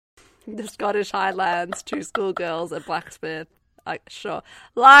The Scottish Highlands, two schoolgirls, a blacksmith. Sure.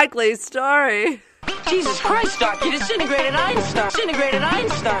 Likely story. Jesus Christ, Doc, you disintegrated Einstein. Disintegrated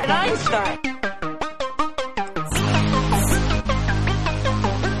Einstein.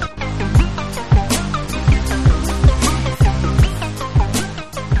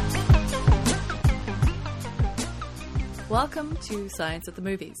 Welcome to Science at the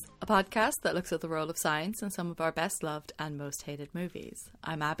Movies, a podcast that looks at the role of science in some of our best loved and most hated movies.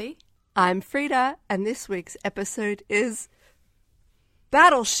 I'm Abby. I'm Frida, and this week's episode is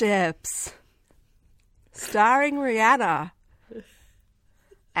Battleships, starring Rihanna.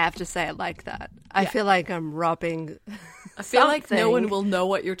 I have to say it like that. I feel like I'm robbing I feel like no one will know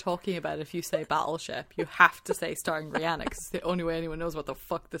what you're talking about if you say Battleship. You have to say starring Rihanna, because it's the only way anyone knows what the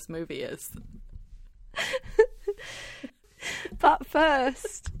fuck this movie is. But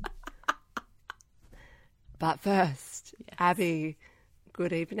first, Yes. Abby,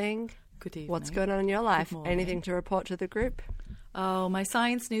 good evening. Good evening. What's going on in your life? Good morning. Anything to report to the group? Oh, my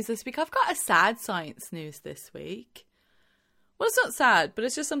science news this week. I've got a sad science news this week. Well, it's not sad, but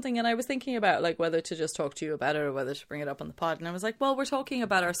it's just something, and I was thinking about like whether to just talk to you about it or whether to bring it up on the pod. And I was like, well, we're talking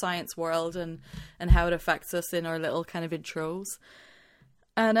about our science world and how it affects us in our little kind of intros.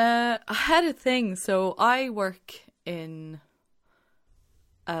 And I had a thing. So I work in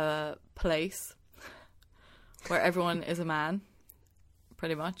a place where everyone is a man,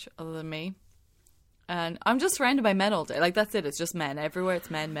 pretty much, other than me. And I'm just surrounded by men all day. Like, that's it. It's just men. Everywhere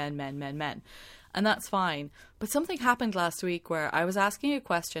it's men. And that's fine. But something happened last week where I was asking a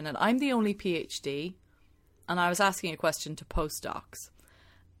question, and I'm the only PhD, and I was asking a question to postdocs.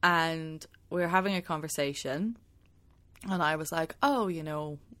 And we were having a conversation, and I was like, oh, you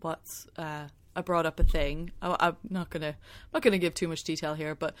know, what's... I brought up a thing. I'm not gonna give too much detail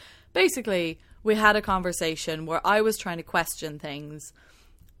here, but basically we had a conversation where I was trying to question things,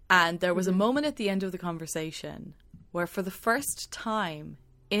 and there was a moment at the end of the conversation where, for the first time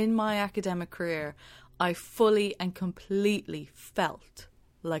in my academic career, I fully and completely felt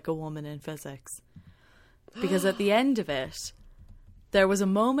like a woman in physics. Because at the end of it, there was a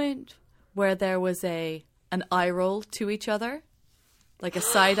moment where there was an eye roll to each other, like a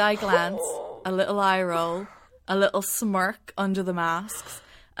side-eye glance, a little eye roll, a little smirk under the masks,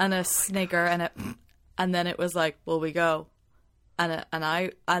 and a snigger, and then it was like, will we go? And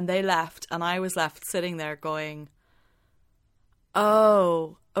they left, and I was left sitting there going,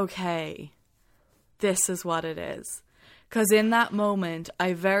 oh, okay, this is what it is. Because in that moment,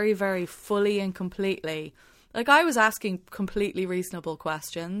 I very, very fully and completely, like, I was asking completely reasonable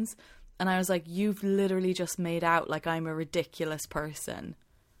questions, and I was like, you've literally just made out like I'm a ridiculous person.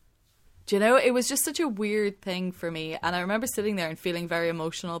 Do you know? It was just such a weird thing for me. And I remember sitting there and feeling very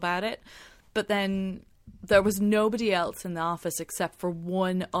emotional about it. But then there was nobody else in the office except for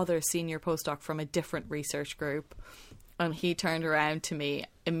one other senior postdoc from a different research group. And he turned around to me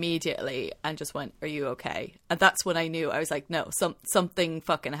immediately and just went, are you okay? And that's when I knew. I was like, no, something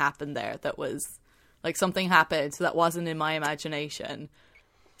fucking happened there. That was like, something happened. So that wasn't in my imagination.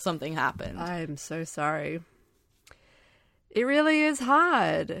 Something happened. I'm so sorry. It really is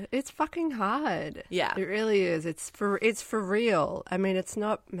hard. It's fucking hard. Yeah. It really is. It's for real. I mean, it's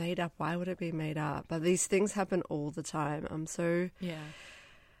not made up. Why would it be made up? But these things happen all the time.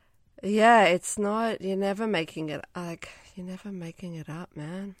 Yeah, it's not, you're never making it up,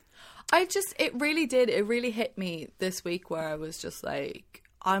 man. It really did. It really hit me this week where I was just like,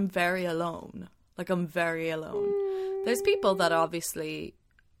 I'm very alone. Like, I'm very alone. There's people that obviously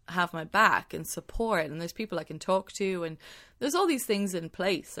have my back and support, and there's people I can talk to, and there's all these things in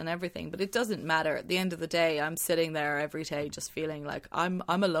place and everything, but it doesn't matter. At the end of the day, I'm sitting there every day just feeling like I'm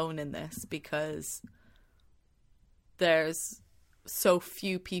alone in this, because there's so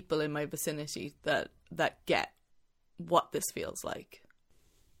few people in my vicinity that get what this feels like.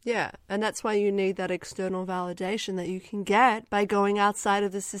 Yeah, and that's why you need that external validation that you can get by going outside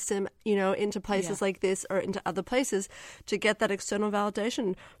of the system, you know, into places like this or into other places, to get that external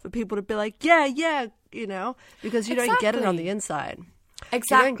validation for people to be like, yeah, you know, because you don't get it on the inside.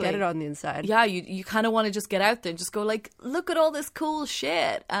 Exactly. You don't get it on the inside. Yeah, you kind of want to just get out there and just go like, look at all this cool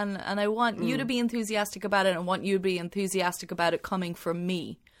shit. And I want you to be enthusiastic about it, and I want you to be enthusiastic about it coming from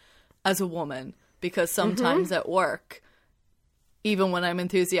me as a woman. Because sometimes at work, even when I'm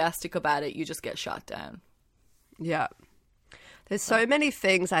enthusiastic about it, you just get shot down. Yeah. There's so many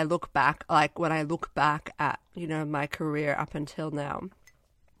things I look back, like when I look back at, you know, my career up until now,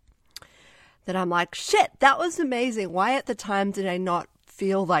 that I'm like, shit, that was amazing. Why at the time did I not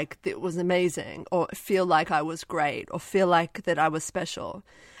feel like it was amazing, or feel like I was great, or feel like that I was special?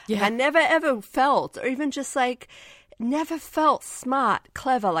 Yeah. I never ever felt, or even just like never felt smart,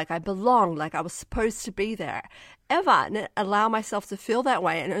 clever, like I belonged, like I was supposed to be there, ever. And allow myself to feel that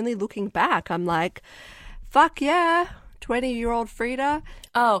way. And only looking back, I'm like, fuck yeah, 20-year-old Frida.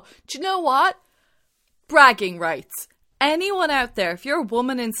 Oh, do you know what? Bragging rights. Anyone out there, if you're a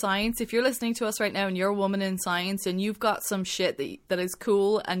woman in science, if you're listening to us right now and you're a woman in science and you've got some shit that is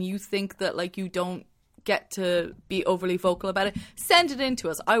cool and you think that like you don't get to be overly vocal about it, send it in to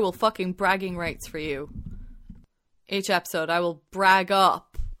us. I will fucking bragging rights for you. Each episode, I will brag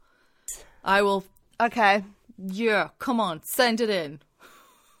up. I will... Okay. Yeah, come on, send it in.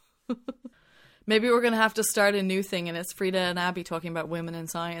 Maybe we're going to have to start a new thing and it's Frida and Abby talking about women in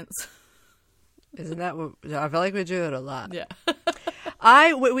science. Isn't that what... I feel like we do it a lot. Yeah.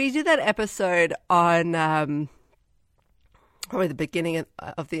 We did that episode on... probably the beginning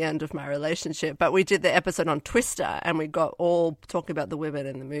of the end of my relationship, but we did the episode on Twister and we got all talking about the women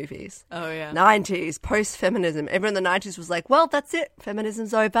in the movies. Oh, yeah. 90s, post-feminism. Everyone in the 90s was like, well, that's it.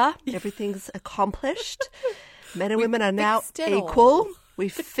 Feminism's over. Everything's accomplished. Men and women are now equal. We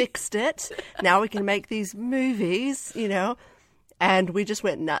fixed it. Now we can make these movies, you know. And we just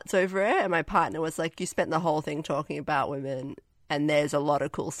went nuts over it. And my partner was like, you spent the whole thing talking about women and there's a lot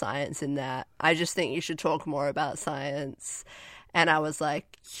of cool science in that. I just think you should talk more about science. And I was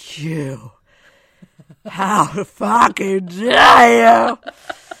like, you, how fucking dare you?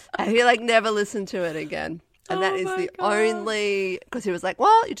 And he like never listened to it again. And that is the only, because he was like,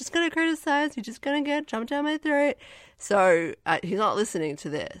 well, you're just going to criticize, you're just going to get jumped down my throat. So he's not listening to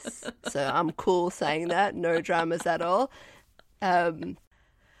this. So I'm cool saying that. No dramas at all. All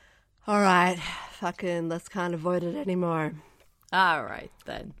right, fucking let's can't avoid it anymore. All right,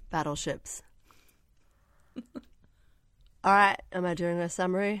 then. Battleships. All right, am I doing a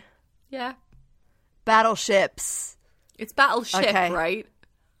summary? Yeah. Battleships. It's battleship, Okay. right?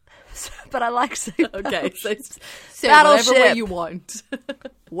 But I like saying Okay, so say Battleship. whatever way you want.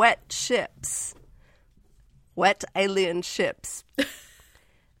 wet ships. Wet alien ships.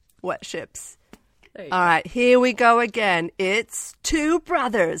 Wet ships. There you All right, here we go again. It's two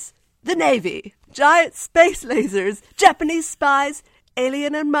brothers, the Navy, giant space lasers, Japanese spies,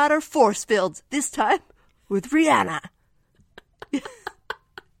 alien and matter force fields, this time with Rihanna.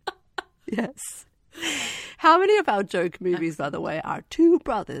 Yes. How many of our joke movies, by the way, are two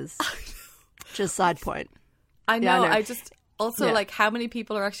brothers? Just side point. I know, Yeah, I know. I just... Also, Yeah. like, how many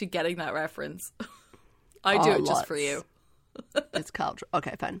people are actually getting that reference? I do it just for lots. you. It's cultural.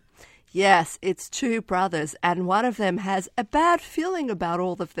 Okay, fine. Yes, it's two brothers, and one of them has a bad feeling about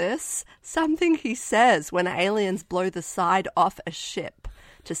all of this. Something he says when aliens blow the side off a ship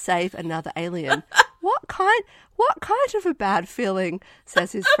to save another alien. What kind of a bad feeling,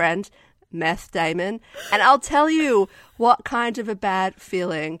 says his friend, Meth Damon. And I'll tell you what kind of a bad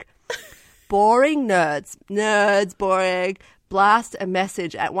feeling. Boring nerds, boring, blast a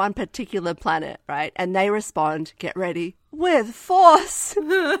message at one particular planet, right? And they respond, get ready, with force,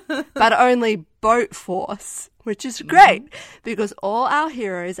 but only boat force, which is great because all our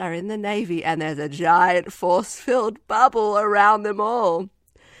heroes are in the Navy and there's a giant force-filled bubble around them all,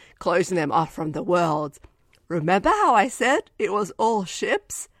 closing them off from the world. Remember how I said it was all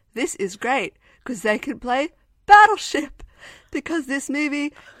ships? This is great because they can play Battleship because this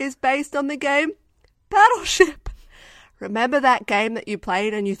movie is based on the game Battleship. Remember that game that you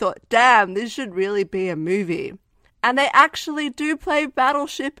played and you thought, damn, this should really be a movie? And they actually do play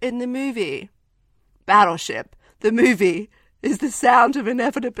Battleship in the movie. Battleship, the movie, is the sound of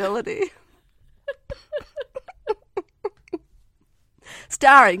inevitability.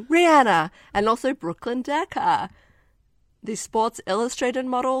 Starring Rihanna and also Brooklyn Decker, the Sports Illustrated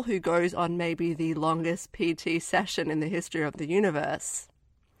model who goes on maybe the longest PT session in the history of the universe.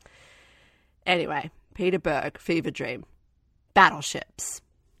 Anyway, Peter Berg, Fever Dream. Battleships.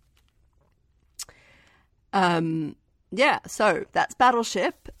 Yeah, so that's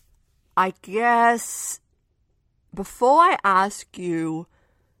Battleship. I guess before I ask you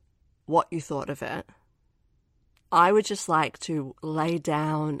what you thought of it, I would just like to lay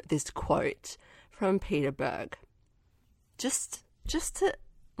down this quote from Peter Berg. Just to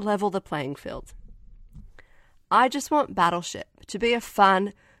level the playing field. I just want Battleship to be a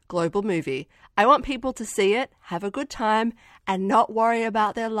fun global movie. I want people to see it, have a good time, and not worry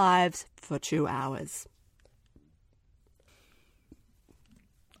about their lives for 2 hours.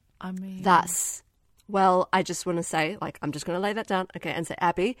 I mean... Thus, well, I just want to say, like, I'm just going to lay that down, okay, and say,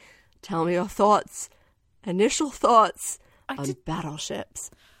 Abby, tell me your thoughts, initial thoughts on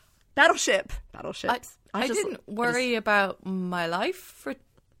battleships. Battleships. I didn't worry about my life for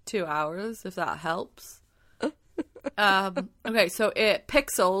 2 hours, if that helps. Okay, so it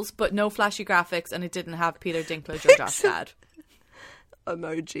pixels, but no flashy graphics, and it didn't have Peter Dinklage or Josh Gad.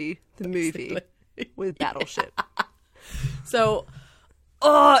 Emoji, the movie with Battleship. So,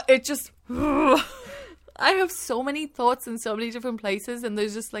 it just... I have so many thoughts in so many different places, and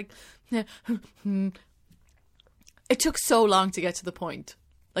there's just like... It took so long to get to the point.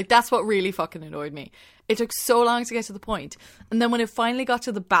 Like, that's what really fucking annoyed me. It took so long to get to the point. And then when it finally got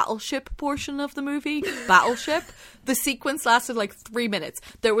to the battleship portion of the movie, Battleship, the sequence lasted like 3 minutes.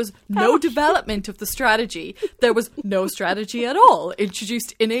 There was no development of the strategy. There was no strategy at all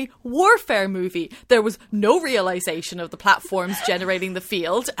introduced in a warfare movie. There was no realization of the platforms generating the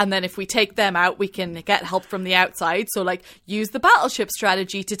field. And then if we take them out, we can get help from the outside. So, like, use the battleship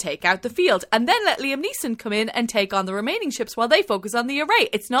strategy to take out the field. And then let Liam Neeson come in and take on the remaining ships while they focus on the array.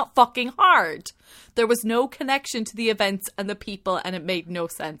 It's not fucking hard. There was no connection to the events and the people, and it made no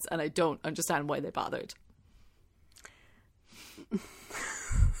sense, and I don't understand why they bothered.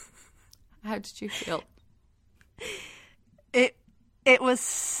 How did you feel? It was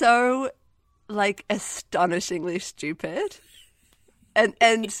so, like, astonishingly stupid. And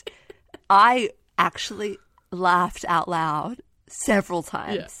I actually laughed out loud several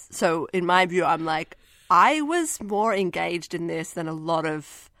times. Yeah. So in my view, I'm like, I was more engaged in this than a lot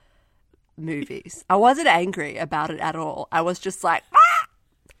of movies. I wasn't angry about it at all. I was just like, ah!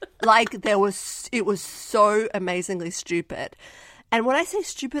 Like, it was so amazingly stupid. And when I say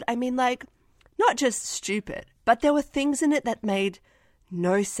stupid, I mean, like, not just stupid, but there were things in it that made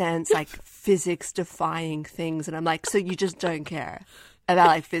no sense, like physics defying things. And I'm like, so you just don't care about,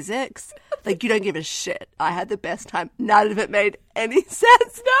 like, physics? Like, you don't give a shit. I had the best time. None of it made any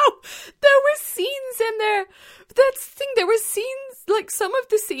sense. No, there were scenes in there. That's the thing. There were scenes, like some of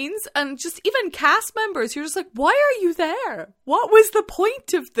the scenes, and just even cast members. You're just like, why are you there? What was the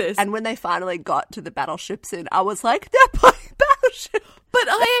point of this? And when they finally got to the battleship scene, I was like, they're playing Battleship. But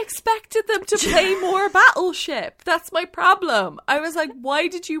I expected them to play more Battleship. That's my problem. I was like, why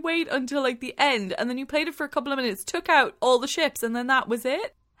did you wait until, like, the end? And then you played it for a couple of minutes, took out all the ships, and then that was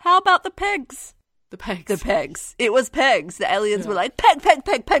it? How about the pegs? The pegs. The pegs. It was pegs. The aliens were like, peg, peg,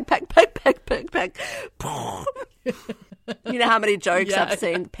 peg, peg, peg, peg, peg, peg, peg. You know how many jokes I've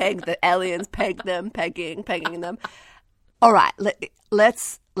seen? Peg the aliens, peg them, pegging them. All right,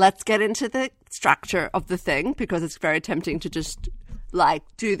 let's get into the structure of the thing, because it's very tempting to just, like,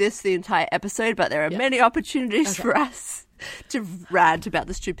 do this the entire episode, but there are many opportunities for us to rant about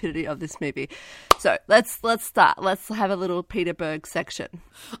the stupidity of this movie. So let's start. Let's have a little Peter Berg section.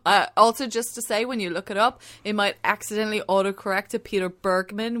 Also, just to say, when you look it up, it might accidentally autocorrect to Peter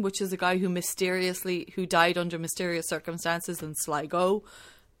Bergman, which is a guy who died under mysterious circumstances in Sligo.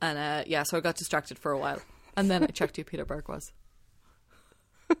 And so I got distracted for a while. And then I checked who Peter Berg was.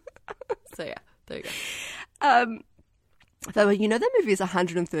 So yeah, there you go. So, you know, that movie is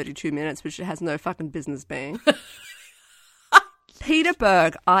 132 minutes, which it has no fucking business being. Peter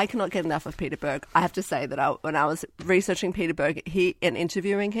Berg, I cannot get enough of Peter Berg. I have to say that when I was researching Peter Berg and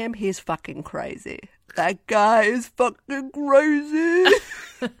interviewing him, he's fucking crazy. That guy is fucking crazy.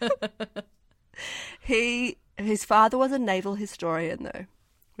 His father was a naval historian, though,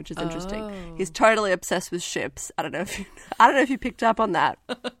 which is interesting. Oh. He's totally obsessed with ships. I don't know if you picked up on that.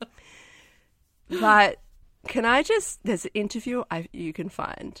 But there's an interview you can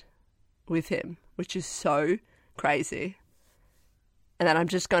find with him, which is so crazy. And then I'm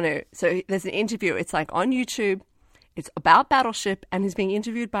just going to... So there's an interview. It's like on YouTube. It's about Battleship, and he's being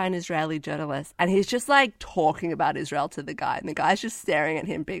interviewed by an Israeli journalist. And he's just, like, talking about Israel to the guy. And the guy's just staring at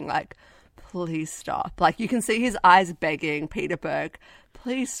him being like, please stop. Like, you can see his eyes begging Peter Berg,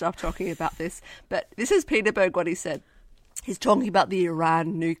 please stop talking about this. But this is Peter Berg, what he said. He's talking about the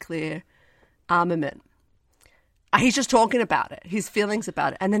Iran nuclear armament. He's just talking about it, his feelings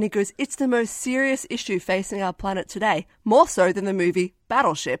about it. And then he goes, it's the most serious issue facing our planet today, more so than the movie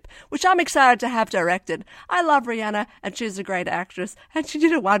Battleship, which I'm excited to have directed. I love Rihanna, and she's a great actress, and she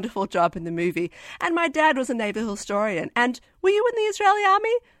did a wonderful job in the movie. And my dad was a naval historian. And were you in the Israeli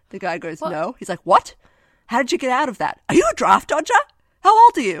army? The guy goes, no. He's like, what? How did you get out of that? Are you a draft dodger? How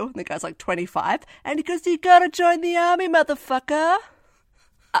old are you? And the guy's like 25. And he goes, you gotta join the army, motherfucker.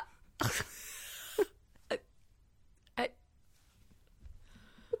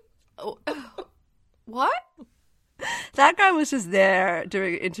 What? That guy was just there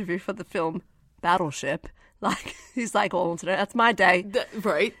doing an interview for the film Battleship. Like, he's like, all today, that's my day.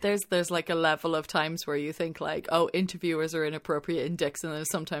 Right. There's like a level of times where you think like, oh, interviewers are inappropriate in dicks, and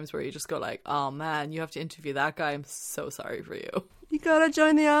there's sometimes where you just go like, oh man, you have to interview that guy. I'm so sorry for you. You gotta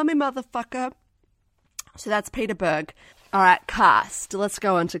join the army, motherfucker. So that's Peter Berg. All right, cast. Let's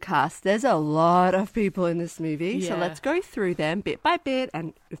go on to cast. There's a lot of people in this movie, so Yeah. let's go through them bit by bit,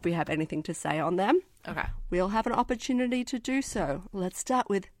 and if we have anything to say on them, Okay. we'll have an opportunity to do so. Let's start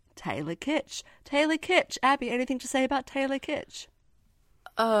with Taylor Kitsch. Taylor Kitsch. Abby, anything to say about Taylor Kitsch?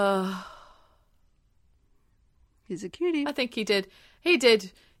 He's a cutie. I think he did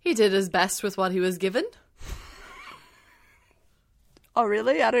his best with what he was given. Oh,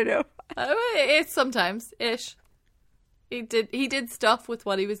 really? I don't know. It's sometimes ish. He did stuff with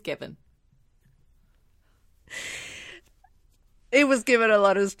what he was given. It was given a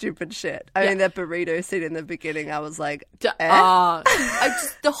lot of stupid shit. I mean, that burrito scene in the beginning, I was like, The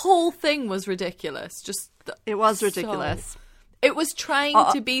whole thing was ridiculous. it was ridiculous. It was trying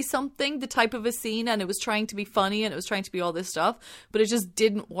to be something, the type of a scene, and it was trying to be funny, and it was trying to be all this stuff, but it just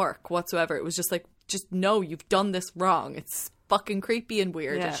didn't work whatsoever. It was just like, no, you've done this wrong. It's fucking creepy and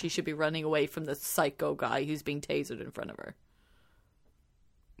weird, Yeah. and she should be running away from the psycho guy who's being tasered in front of her.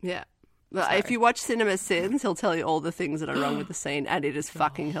 Yeah. But if you watch Cinema Sins, he'll tell you all the things that are wrong with the scene, and it is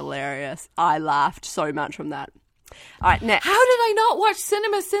fucking hilarious. I laughed so much from that. All right, next. How did I not watch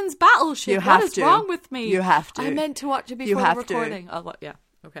Cinema Sins Battleship? You have What is to. wrong with me? You have to. I meant to watch it You before the have to. recording. Yeah,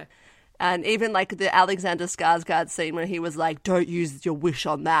 okay. And even like the Alexander Skarsgård scene where he was like, don't use your wish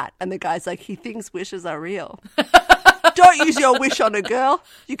on that. And the guy's like, he thinks wishes are real. Don't use your wish on a girl.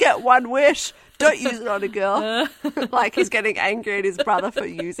 You get one wish. Don't use it on a girl. Like he's getting angry at his brother for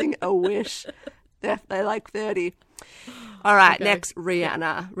using a wish. They're like 30. All right, Okay. next,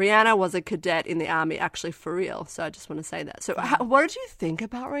 Rihanna. Rihanna was a cadet in the army, actually, for real. So I just want to say that. So what did you think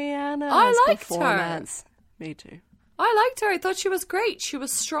about Rihanna's I liked her. performance? Me too. I liked her. I thought she was great. She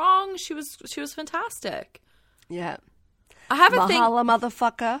was strong. She was fantastic. Yeah. I have a thing. Mahala,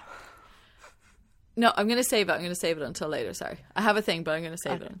 motherfucker. No, I'm going to save it. I'm going to save it until later. Sorry. I have a thing, but I'm going to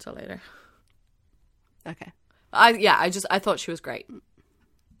save it until later. Okay. I thought she was great.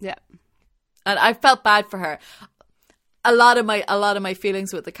 Yeah. And I felt bad for her. A lot of my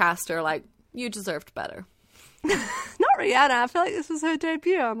feelings with the cast are like, you deserved better. Not Rihanna. I feel like this was her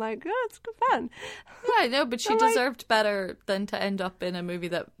debut. I'm like, oh, it's good fun. Yeah, I know, but she I'm like- deserved better than to end up in a movie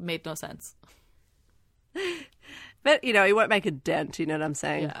that made no sense. But, you know, it won't make a dent, you know what I'm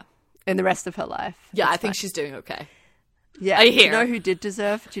saying? Yeah. In the rest of her life. Yeah, It's I think fine. she's doing okay. Yeah. I Do you hear. know who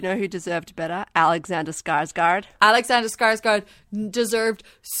deserved better? Alexander Skarsgård. Alexander Skarsgård deserved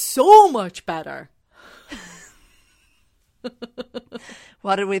so much better.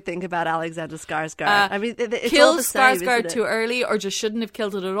 What did we think about Alexander Skarsgård? I mean, it's all Killed the same, Skarsgård isn't it? too early, or just shouldn't have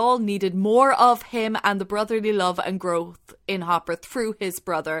killed it at all. Needed more of him and the brotherly love and growth in Hopper through his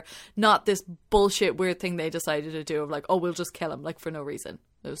brother, not this bullshit weird thing they decided to do of like, oh, we'll just kill him, like for no reason.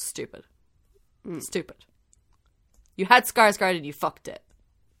 It was stupid. Stupid. You had Skarsgård and you fucked it.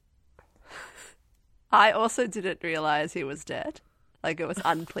 I also didn't realize he was dead. Like, it was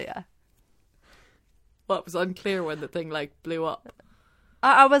unclear. Well, it was unclear when the thing like blew up.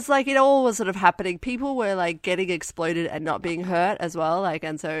 I was like, it all was sort of happening. People were like getting exploded and not being hurt as well. Like,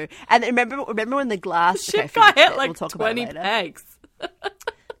 and remember when the glass Shit okay, got forget hit it. like We'll talk about it 20 later. pegs.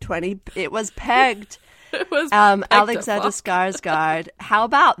 20. It was pegged. It was pegged Alexander up. Skarsgård. How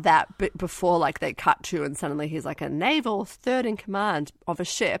about that bit before, like, they cut to and suddenly he's like a naval third in command of a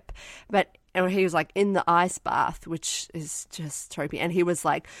ship, but he was like in the ice bath, which is just tropey, and he was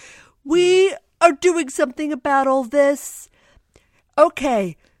like, "We are doing something about all this.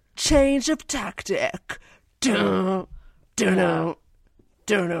 Okay, change of tactic. Dun, dun,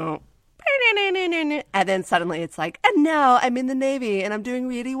 dun, dun. And then suddenly it's like, and now I'm in the Navy and I'm doing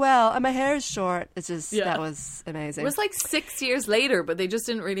really well and my hair is short." It's just, Yeah. that was amazing. It was like 6 years later, but they just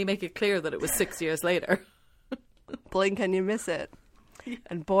didn't really make it clear that it was 6 years later. Blink and you miss it.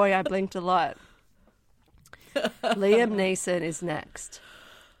 And boy, I blinked a lot. Liam Neeson is next.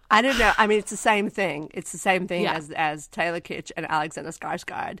 I don't know. I mean, it's the same thing. It's the same thing Yeah. as Taylor Kitsch and Alexander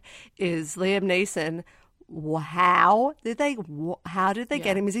Skarsgård. Is Liam Neeson? How did they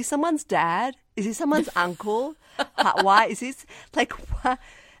get him? Is he someone's dad? Is he someone's uncle? Why is this like? What?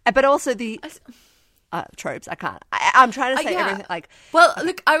 But also the tropes. I can't. I'm trying to say everything. Like, well,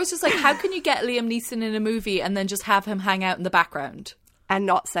 look, I was just like, how can you get Liam Neeson in a movie and then just have him hang out in the background? and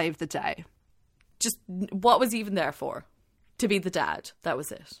not save the day. Just what was he even there for? To be the dad. That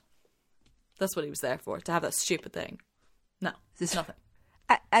was it. That's what he was there for. To have that stupid thing. No, there's nothing.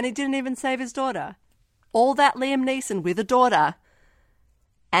 And he didn't even save his daughter. All that Liam Neeson with a daughter,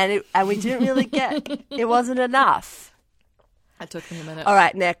 and we didn't really get. It wasn't enough. It took me a minute. All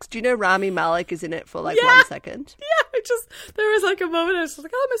right, next. Do you know Rami Malek is in it for like Yeah. 1 second? Yeah, there was like a moment I was just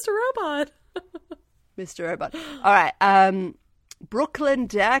like, oh, Mr. Robot. Mr. Robot. All right. Brooklyn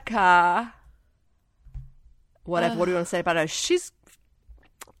Decker. whatever. What do you want to say about her? She's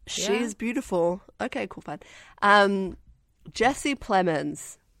beautiful. Okay, cool, fine. Jesse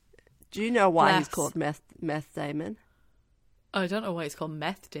Plemons. Do you know why he's called Meth Damon? I don't know why he's called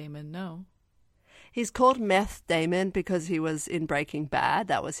Meth Damon. No. He's called Meth Damon because he was in Breaking Bad.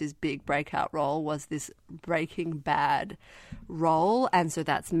 That was his big breakout role, was this Breaking Bad role. And so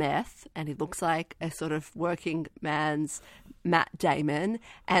that's meth. And he looks like a sort of working man's Matt Damon.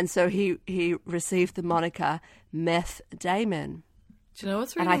 And so he received the moniker Meth Damon. Do you know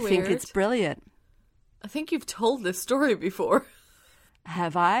what's really weird? And I weird? think it's brilliant. I think you've told this story before.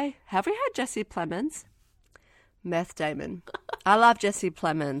 Have I? Have we had Jesse Plemons? Meth Damon. I love Jesse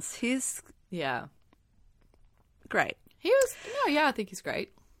Plemons. He's Yeah. great. I think he's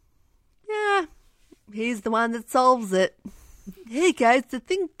great. Yeah. He's the one that solves it. Hey guys, I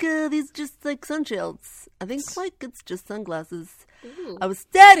think these are just like sunshields. I think like it's just sunglasses. Ooh. I was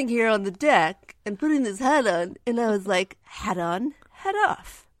standing here on the deck and putting this hat on, and I was like, hat on, hat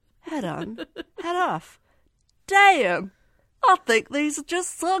off. Hat on, hat off. Damn. I think these are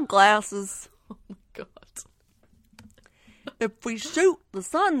just sunglasses. Oh my god. If we shoot the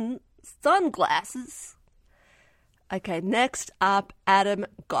sunglasses. Okay, next up, Adam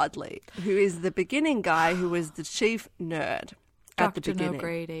Godley, who is the beginning guy who was the chief nerd at the Dr. beginning.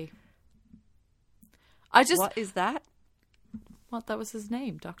 O'Grady. What is that? What? That was his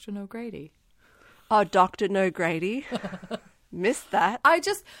name, Dr. O'Grady. Oh, Dr. No Grady. Missed that.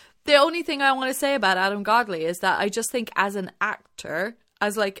 The only thing I want to say about Adam Godley is that I just think as an actor,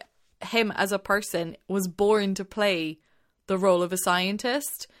 as like him as a person, was born to play the role of a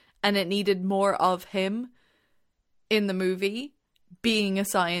scientist, and it needed more of him in the movie being a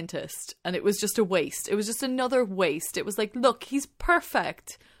scientist, and it was just a waste. It was just another waste. It was like, look, he's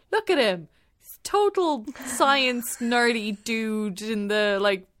perfect. Look at him. He's total science nerdy dude in the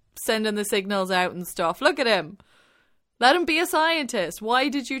like sending the signals out and stuff. Look at him. Let him be a scientist. Why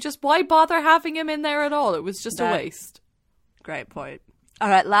bother having him in there at all? It was just a waste. Great point. All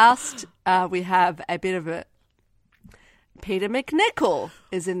right, last we have a bit of a Peter McNichol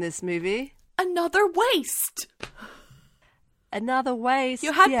is in this movie. Another waste. Another waste.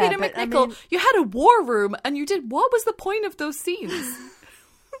 You had Peter McNichol. You had a war room, and you did. What was the point of those scenes?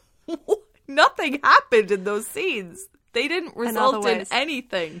 Nothing happened in those scenes. They didn't result in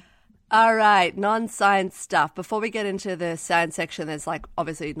anything. All right, non-science stuff. Before we get into the science section, there's like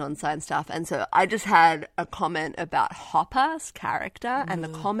obviously non-science stuff. And so I just had a comment about Hopper's character, and the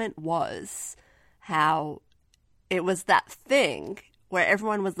comment was how it was that thing where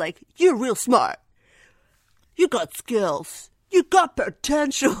everyone was like, you're real smart. You got skills. You got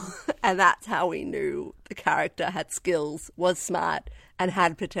potential. And that's how we knew the character had skills, was smart, and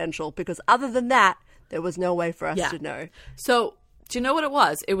had potential. Because other than that, there was no way for us to know. So, do you know what it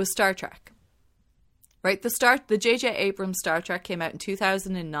was? It was Star Trek. Right? The J.J. Abrams Star Trek came out in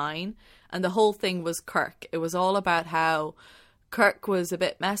 2009, and the whole thing was Kirk. It was all about how Kirk was a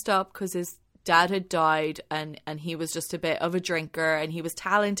bit messed up because his dad had died, and he was just a bit of a drinker, and he was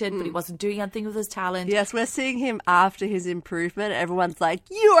talented, but he wasn't doing anything with his talent. Yes, we're seeing him after his improvement. Everyone's like,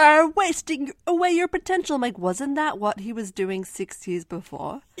 you are wasting away your potential. I'm like, wasn't that what he was doing 6 years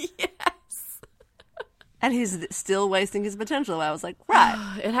before? Yes. And he's still wasting his potential. I was like,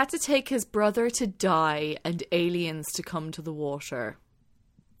 right. It had to take his brother to die and aliens to come to the water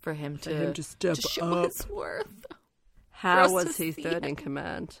for him to step show up. his worth. How was he third in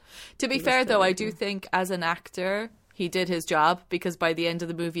command? To be fair, though, I do think as an actor, he did his job, because by the end of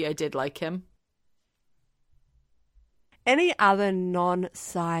the movie, I did like him. Any other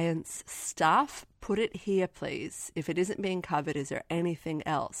non-science stuff? Put it here, please. If it isn't being covered, is there anything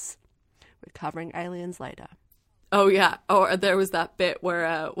else? We're covering aliens later. Oh, yeah. Or there was that bit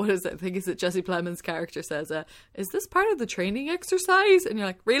where, what is it? I think it's Jesse Plemons' character says, is this part of the training exercise? And you're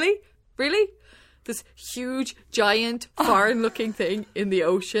like, really? Really? This huge, giant, foreign-looking thing in the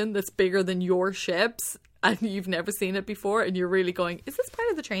ocean that's bigger than your ships, and you've never seen it before, and you're really going, is this part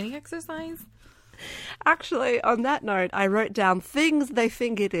of the training exercise? Actually, on that note, I wrote down things they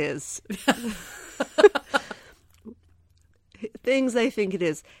think it is. Things they think it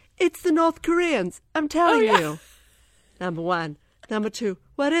is. It's the North Koreans. I'm telling you. Number one. Number two.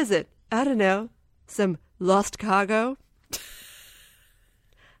 What is it? I don't know. Some lost cargo.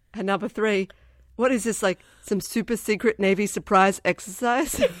 And number three. What is this, like some super secret Navy surprise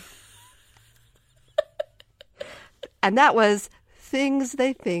exercise? And that was things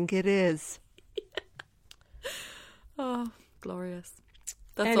they think it is. Oh, glorious.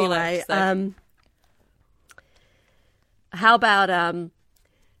 That's all I have to say. How about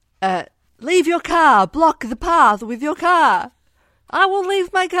leave your car, block the path with your car. I will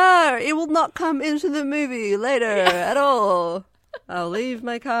leave my car. It will not come into the movie later at all. I'll leave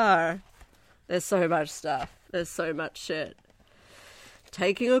my car. There's so much stuff. There's so much shit.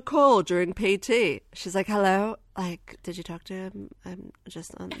 Taking a call during PT. She's like, hello? Like, did you talk to him? I'm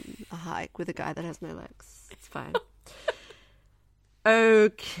just on a hike with a guy that has no legs. It's fine.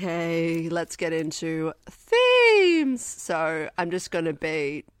 Okay, let's get into themes. So I'm just going to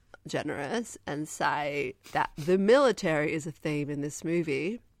be generous and say that the military is a theme in this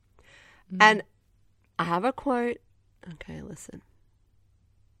movie. And I have a quote. Okay, listen.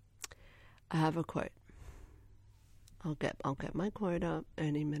 I have a quote. I'll get my quote up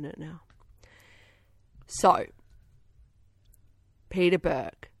any minute now. So, Peter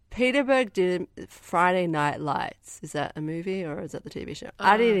Berg. Peter Berg did Friday Night Lights. Is that a movie or is that the TV show?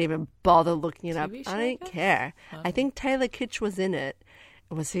 I didn't even bother looking it up. show, I didn't care. Oh. I think Taylor Kitsch was in it.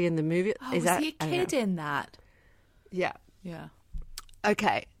 Was he in the movie? Oh, was he a kid in that? Yeah. Yeah.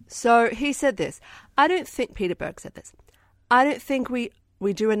 Okay, so he said this. I don't think Peter Berg said this. I don't think we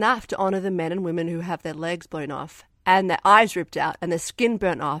do enough to honour the men and women who have their legs blown off and their eyes ripped out and their skin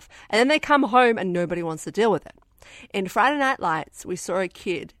burnt off, and then they come home and nobody wants to deal with it. In Friday Night Lights, we saw a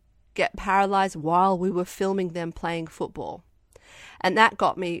kid get paralysed while we were filming them playing football. And that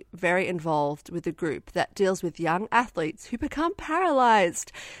got me very involved with a group that deals with young athletes who become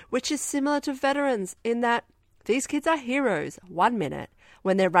paralysed, which is similar to veterans in that these kids are heroes 1 minute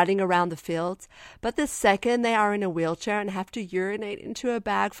when they're running around the fields, but the second they are in a wheelchair and have to urinate into a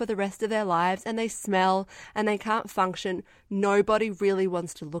bag for the rest of their lives and they smell and they can't function, nobody really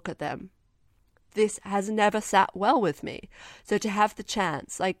wants to look at them. This has never sat well with me. So to have the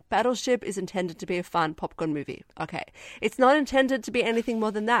chance, like Battleship is intended to be a fun popcorn movie. Okay. It's not intended to be anything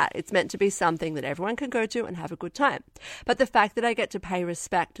more than that. It's meant to be something that everyone can go to and have a good time. But the fact that I get to pay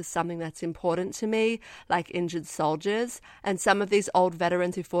respect to something that's important to me, like injured soldiers and some of these old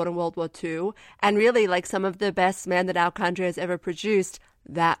veterans who fought in World War II, and really like some of the best men that our country has ever produced,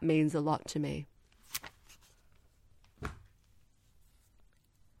 that means a lot to me.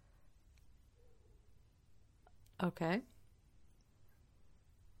 Okay.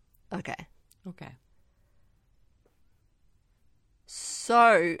 Okay. Okay.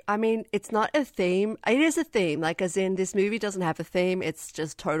 So, I mean, it's not a theme. It is a theme, like as in this movie doesn't have a theme. It's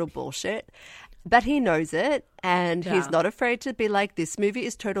just total bullshit. But he knows it, and Yeah. he's not afraid to be like, this movie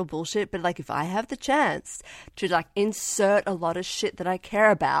is total bullshit. But like, if I have the chance to like insert a lot of shit that I care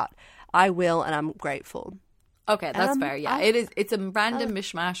about, I will, and I'm grateful. Okay, that's fair. Yeah, it is. It's a Oh. random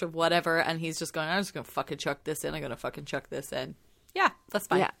mishmash of whatever, and he's just going, I'm just going to fucking chuck this in. I'm going to fucking chuck this in. Yeah, that's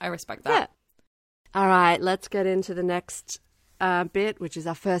fine. Yeah. I respect Yeah. that. All right, let's get into the next bit, which is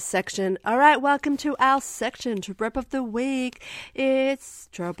our first section. All right, welcome to our section, Trope of the Week. It's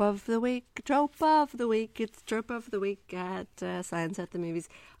Trope of the Week, Trope of the Week. It's Trope of the Week at Science at the Movies.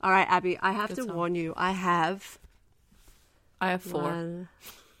 All right, Abby, I have to warn you. I have 4. 1,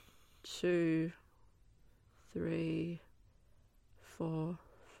 2, 3, 4,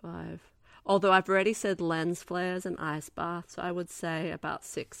 5. Although I've already said lens flares and ice baths, so I would say about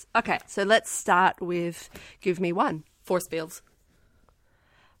 6. Okay, so let's start with give me one. Force fields.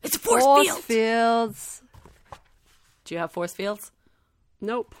 It's a Force fields. Do you have force fields?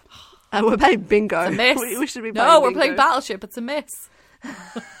 Nope. We're playing bingo. It's a miss. We should be playing No, we're bingo. playing Battleship. It's a miss.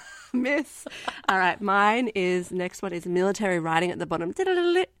 Miss. All right, mine is, next one is military writing at the bottom.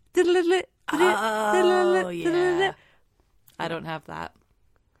 Oh, yeah. I don't have that.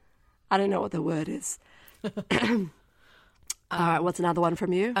 I don't know what the word is. All right, what's another one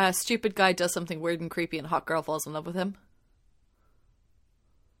from you? A stupid guy does something weird and creepy and a hot girl falls in love with him.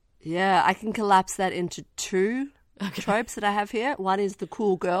 Yeah, I can collapse that into 2 tropes that I have here. One is the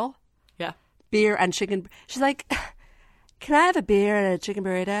cool girl, Yeah. beer and chicken. She's like, can I have a beer and a chicken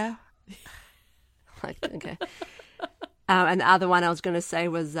burrito? Like, okay. And the other one I was going to say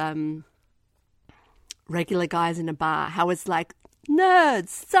was regular guys in a bar. How it's like, nerds,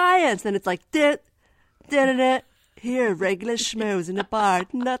 science. And it's like, here, regular schmoes in a bar,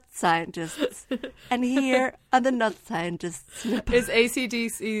 nut scientists. And here are the nut scientists in a bar. Is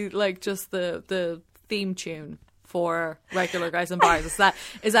AC/DC like just the theme tune for regular guys in bars? Is that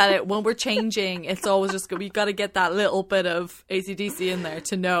it? When we're changing, it's always just we got to get that little bit of AC/DC in there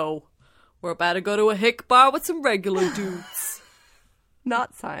to know we're about to go to a hick bar with some regular dudes.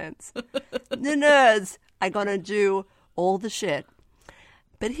 Not science. The nerds are going to do all the shit.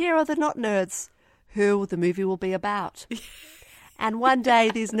 But here are the not nerds who the movie will be about. And one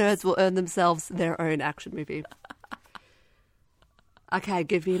day these nerds will earn themselves their own action movie. Okay,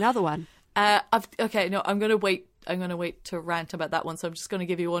 give me another one. I'm gonna wait to rant about that one, so I'm just gonna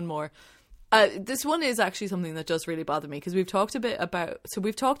give you one more. This one is actually something that does really bother me because we've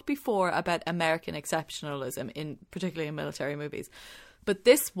talked before about American exceptionalism, particularly in military movies. But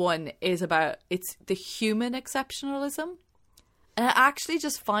this one is about, it's the human exceptionalism. And I actually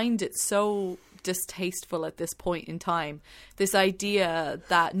just find it so distasteful at this point in time. This idea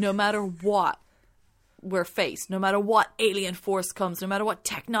that no matter what we're faced, no matter what alien force comes, no matter what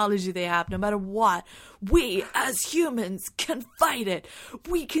technology they have, no matter what, we as humans can fight it.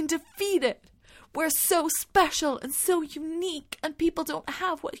 We can defeat it. We're so special and so unique, and people don't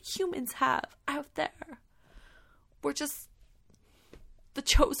have what humans have out there. We're just the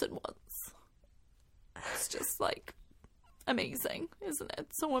chosen ones. It's just like amazing, isn't it?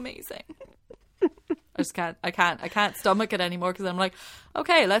 So amazing. I can't stomach it anymore because I'm like,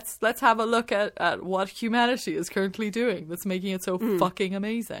 okay, let's have a look at what humanity is currently doing that's making it so fucking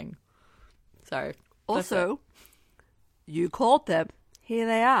amazing. Sorry. Also, you called them. Here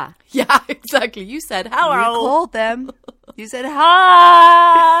they are. Yeah, exactly. You said hello. You called them. You said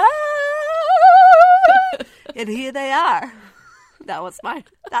hi. And here they are. That was my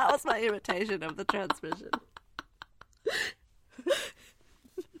imitation of the transmission.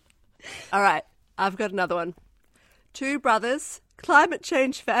 All right. I've got another one. Two brothers, climate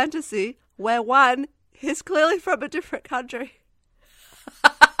change fantasy, where one is clearly from a different country.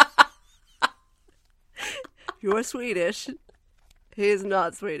 You're Swedish. He is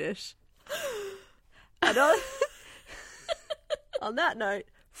not Swedish. And on that note,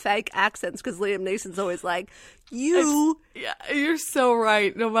 fake accents, because Liam Neeson's always like, you. Yeah, you're so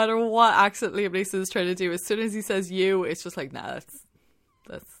right. No matter what accent Liam Neeson is trying to do, as soon as he says you, it's just like, nah,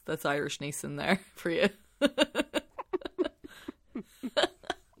 that's Irish Neeson there for you.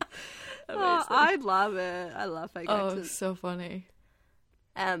 Oh, I love it. I love fake accents. Oh, so funny.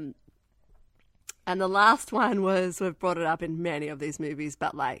 And the last one was, we've brought it up in many of these movies,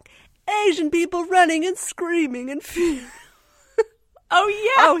 but like Asian people running and screaming and fear. Oh,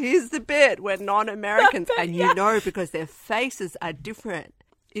 yeah. Oh, here's the bit where non-Americans, and you know because their faces are different.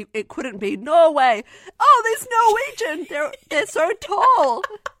 It couldn't be Norway. Oh, there's Norwegian. They're so tall.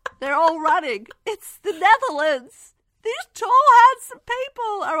 They're all running. It's the Netherlands. These tall, handsome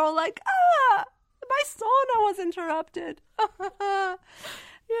people are all like, my sauna was interrupted.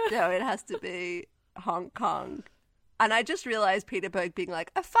 No, it has to be Hong Kong. And I just realized Peter Berg being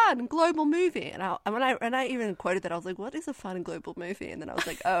like, a fun global movie. And when I even quoted that, I was like, what is a fun global movie? And then I was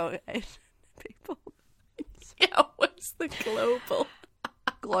like, oh, Asian people. Yeah, what's the global?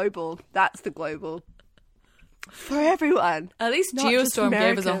 Global. That's the global. For everyone. At least Not just Geostorm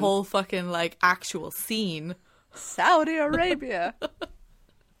gave us a Americans. whole fucking, like, actual scene. Saudi Arabia.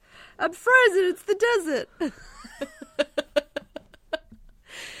 I'm frozen. It's the desert.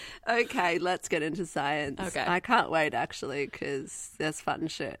 Okay, let's get into science. Okay. I can't wait, actually, because there's fun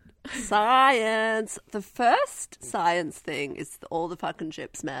shit. Science. The first science thing is all the fucking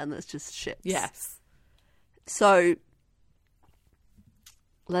ships, man. There's just ships. Yes. So,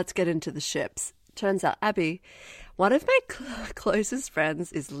 let's get into the ships. Turns out, Abby, one of my closest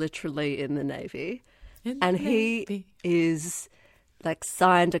friends is literally in the Navy. He is, like,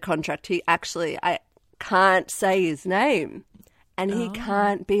 signed a contract. He actually, I can't say his name. And he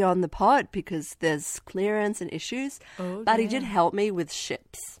can't be on the pod because there's clearance and issues. Oh, but he did help me with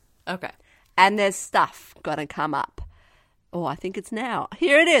ships. Okay. And there's stuff going to come up. Oh, I think it's now.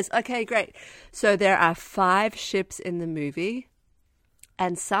 Here it is. Okay, great. So there are 5 ships in the movie.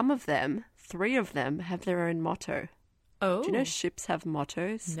 And some of them, 3 of them, have their own motto. Oh. Do you know ships have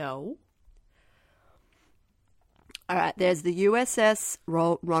mottos? No. All right, there's the USS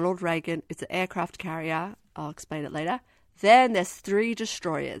Ronald Reagan. It's an aircraft carrier. I'll explain it later. Then there's 3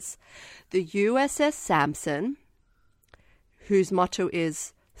 destroyers. The USS Samson, whose motto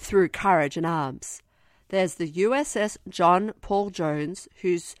is through courage and arms. There's the USS John Paul Jones,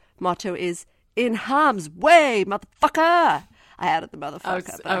 whose motto is in harm's way, motherfucker. I added the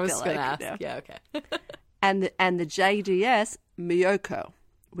motherfucker. I was feel going to like, ask. you know. Yeah, okay. And the JDS Miyoko,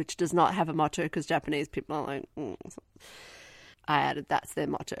 which does not have a motto because Japanese people are like, I added that's their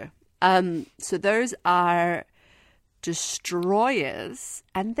motto. So those are destroyers.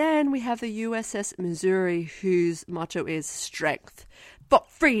 And then we have the USS Missouri, whose motto is strength for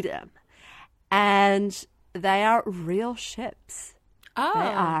freedom. And they are real ships. Oh. They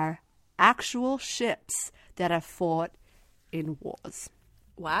are actual ships that have fought in wars.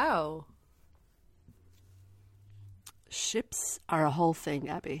 Wow. Ships are a whole thing,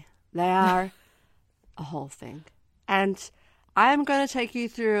 Abby. They are a whole thing. And I'm going to take you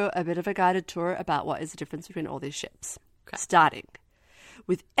through a bit of a guided tour about what is the difference between all these ships. Okay. Starting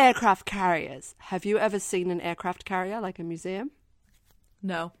with aircraft carriers. Have you ever seen an aircraft carrier, like a museum?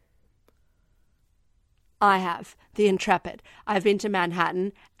 No. I have. The Intrepid. I've been to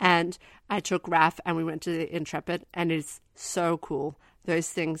Manhattan and I took Raph and we went to the Intrepid and it's so cool. Those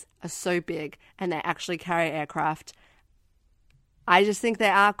things are so big and they actually carry aircraft. I just think they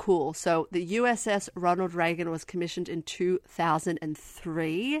are cool. So the USS Ronald Reagan was commissioned in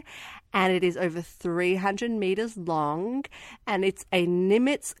 2003 and it is over 300 meters long and it's a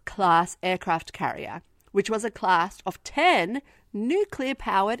Nimitz class aircraft carrier, which was a class of 10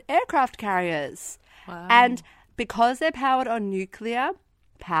 nuclear-powered aircraft carriers. Wow. And because they're powered on nuclear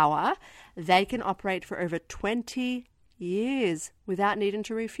power, they can operate for over 20 years without needing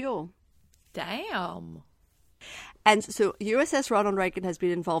to refuel. Damn. And so USS Ronald Reagan has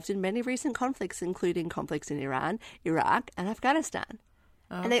been involved in many recent conflicts, including conflicts in Iran, Iraq, and Afghanistan.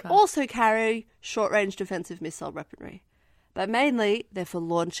 Okay. And they also carry short-range defensive missile weaponry. But mainly, they're for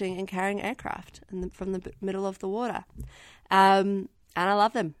launching and carrying aircraft from the middle of the water. And I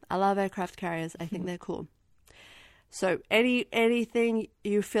love them. I love aircraft carriers. I think they're cool. So anything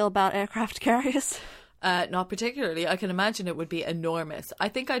you feel about aircraft carriers? Not particularly. I can imagine it would be enormous. I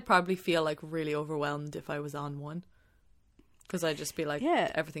think I'd probably feel like really overwhelmed if I was on one. Because I'd just be like, Yeah.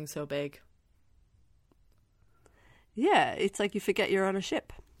 everything's so big. Yeah, it's like you forget you're on a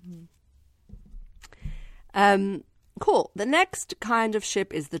ship. Cool. The next kind of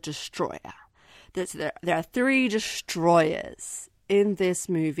ship is the destroyer. There are 3 destroyers in this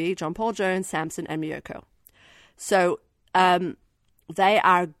movie: John Paul Jones, Samson, and Miyoko. So they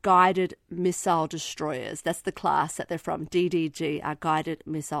are guided missile destroyers. That's the class that they're from. DDG are guided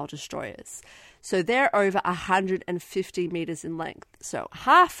missile destroyers. So they're over 150 meters in length. So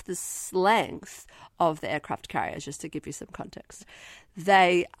half the length of the aircraft carriers, just to give you some context.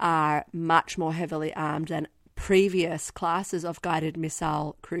 They are much more heavily armed than previous classes of guided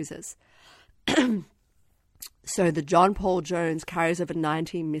missile cruisers. So the John Paul Jones carries over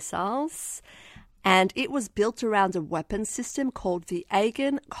 90 missiles, and it was built around a weapons system called the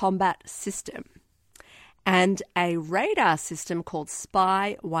Aegon Combat System and a radar system called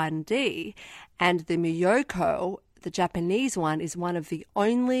Spy 1D. And the Miyoko, the Japanese one, is one of the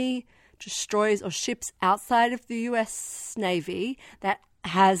only destroyers or ships outside of the US Navy that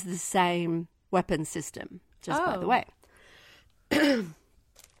has the same weapons system, just by the way.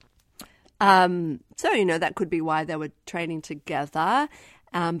 So, that could be why they were training together.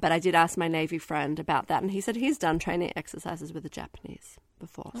 But I did ask my Navy friend about that, and he said he's done training exercises with the Japanese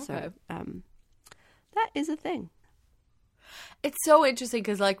before. Okay. So that is a thing. It's so interesting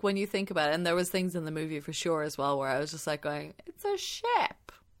because, like, when you think about it, and there was things in the movie for sure as well where I was just like going, it's a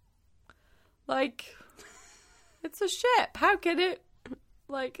ship. Like, it's a ship. How can it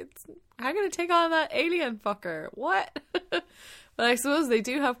take on that alien fucker? What? But I suppose they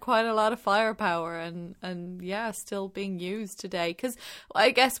do have quite a lot of firepower and yeah, still being used today. Because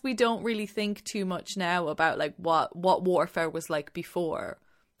I guess we don't really think too much now about like what warfare was like before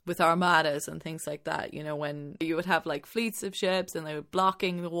with armadas and things like that. When you would have like fleets of ships and they were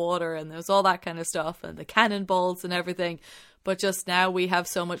blocking the water and there was all that kind of stuff and the cannonballs and everything. But just now we have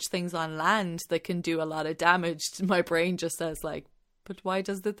so much things on land that can do a lot of damage. My brain just says like, but why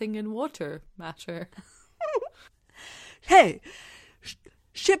does the thing in water matter? Hey,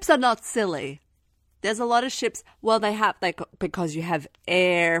 ships are not silly. There's a lot of ships. Well, they have because you have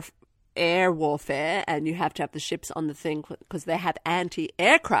air warfare, and you have to have the ships on the thing because they have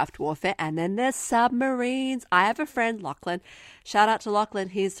anti-aircraft warfare, and then there's submarines. I have a friend, Lachlan. Shout out to Lachlan.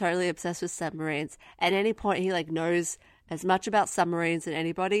 He's totally obsessed with submarines. At any point, he knows as much about submarines than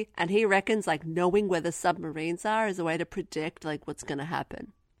anybody, and he reckons knowing where the submarines are is a way to predict what's going to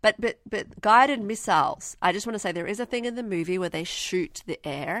happen. But guided missiles, I just want to say there is a thing in the movie where they shoot the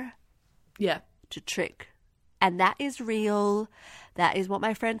air. Yeah. To trick. And that is real. That is what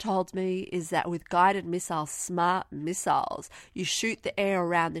my friend told me, is that with guided missiles, smart missiles, you shoot the air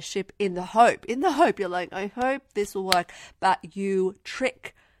around the ship in the hope. You're like, I hope this will work. But you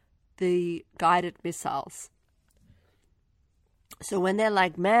trick the guided missiles. So when they're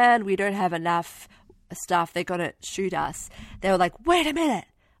like, man, we don't have enough stuff, they're going to shoot us. They were like, wait a minute.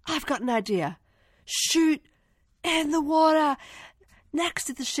 I've got an idea. Shoot in the water next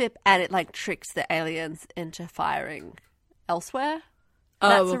to the ship, and it tricks the aliens into firing elsewhere.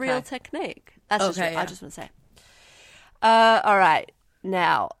 That's a real technique. That's just what I just want to say. All right,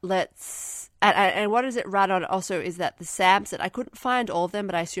 now let's and what does it run on? Also, is that the Samson? I couldn't find all of them,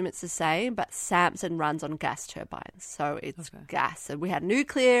 but I assume it's the same. But Samson runs on gas turbines, so it's gas. And we had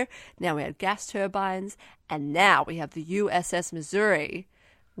nuclear, now we had gas turbines, and now we have the USS Missouri,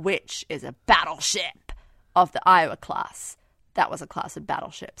 which is a battleship of the Iowa class. That was a class of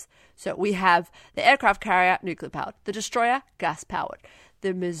battleships. So we have the aircraft carrier, nuclear powered. The destroyer, gas powered.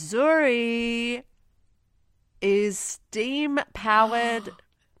 The Missouri is steam powered.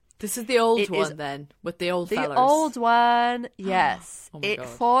 This is the old It one is then, with the old The fellas. old one, yes. Oh my It God.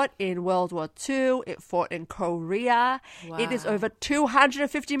 fought in World War II. It fought in Korea. It is Wow. over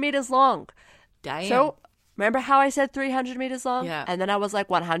 250 meters long. Damn. So, remember how I said 300 meters long? Yeah. And then I was like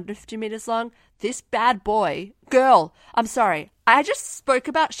 150 meters long? This bad boy, girl, I'm sorry. I just spoke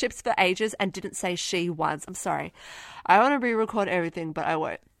about ships for ages and didn't say she once. I'm sorry. I want to re-record everything, but I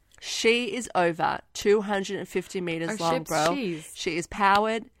won't. She is over 250 meters Are long, ships bro. she's? She is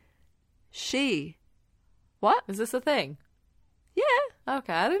powered. What? Is this a thing? Yeah.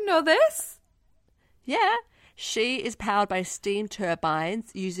 Okay, I didn't know this. Yeah. She is powered by steam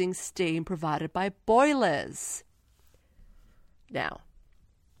turbines using steam provided by boilers. Now,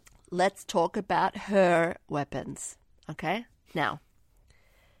 let's talk about her weapons. Okay? Now,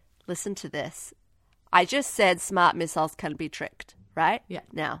 listen to this. I just said smart missiles can be tricked, right? Yeah.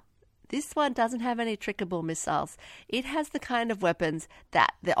 Now, this one doesn't have any trickable missiles. It has the kind of weapons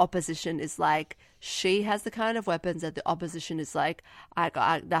that the opposition is like. She has the kind of weapons that the opposition is like, I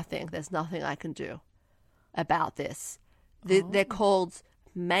got nothing. There's nothing I can do about this. They're called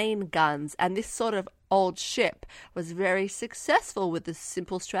main guns, and this sort of old ship was very successful with this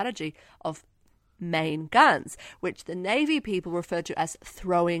simple strategy of main guns, which the Navy people refer to as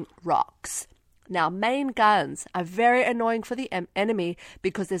throwing rocks. Now, main guns are very annoying for the enemy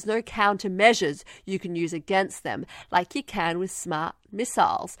because there's no countermeasures you can use against them like you can with smart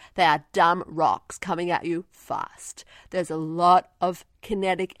missiles. They are dumb rocks coming at you fast. There's a lot of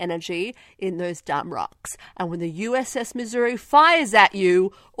kinetic energy in those dumb rocks. And when the USS Missouri fires at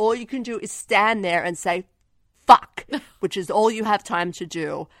you, all you can do is stand there and say, fuck, which is all you have time to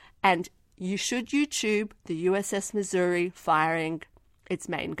do. And you should YouTube the USS Missouri firing its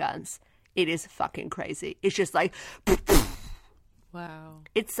main guns. It is fucking crazy. It's just like, Wow.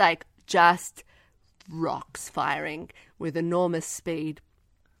 it's like just rocks firing with enormous speed.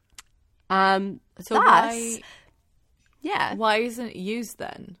 So Thus, yeah. why isn't it used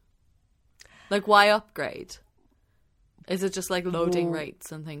then? Like, why upgrade? Is it just like loading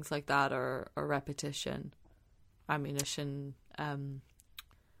rates and things like that, or repetition, ammunition,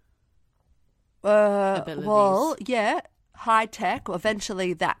 abilities? Well, yeah, high tech.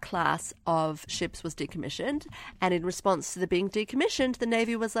 Eventually, that class of ships was decommissioned, and in response to the being decommissioned, the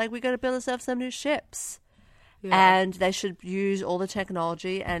Navy was like, "We got to build ourselves some new ships." And they should use all the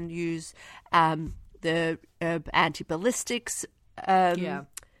technology and use the anti-ballistics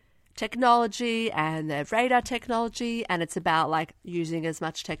technology and the radar technology. And it's about like using as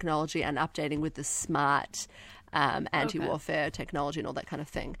much technology and updating with the smart anti-warfare technology and all that kind of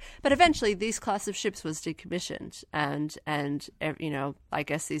thing. But eventually, these class of ships was decommissioned, and you know, I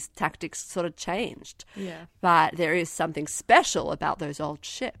guess these tactics sort of changed. Yeah. But there is something special about those old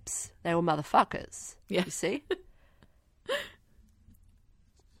ships. They were motherfuckers. Yeah. You see?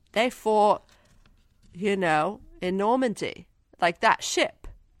 They fought, you know, in Normandy. Like that ship.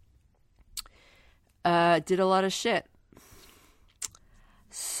 Did a lot of shit.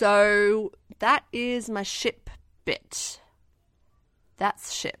 So that is my ship bit.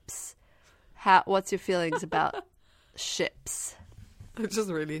 That's ships. What's your feelings about ships? I'm just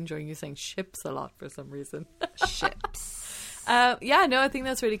really enjoying you saying ships a lot for some reason. Ships. Yeah, no, I think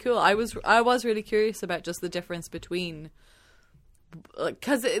that's really cool. I was really curious about just the difference between,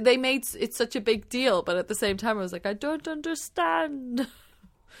 because they made it such a big deal, but at the same time I was like, I don't understand.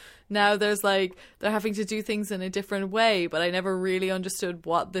 Now there's like, they're having to do things in a different way, but I never really understood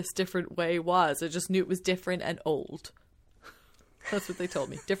what this different way was. I just knew it was different and old. That's what they told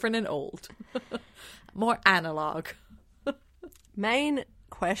me. Different and old. More analog. Main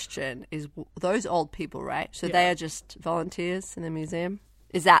question is those old people, right? So they are just volunteers in the museum?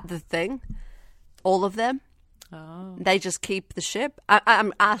 Is that the thing? All of them? Oh. They just keep the ship?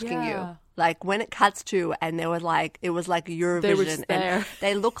 I'm asking Yeah. you. Like when it cuts to and they were like, it was like Eurovision. They were just there. And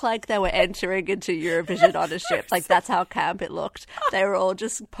they look like they were entering into Eurovision on a ship. Like that's how camp it looked. They were all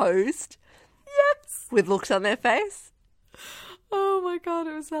just posed. Yes. With looks on their face. Oh my God,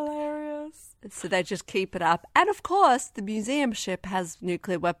 it was hilarious. So they just keep it up. And of course, the museum ship has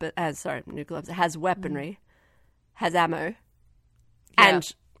has weaponry, has ammo,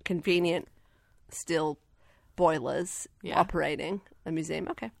 and convenient steel boilers operating a museum.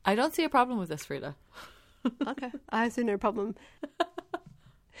 Okay. I don't see a problem with this, Frida. Okay. I see no problem.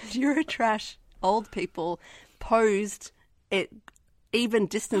 Eurotrash old people posed at even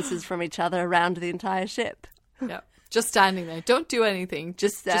distances from each other around the entire ship. Yeah. Just standing there. Don't do anything.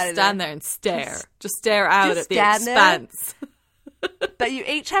 Just standing stand there and stare. Just stare out Just at the stand there. expanse. But you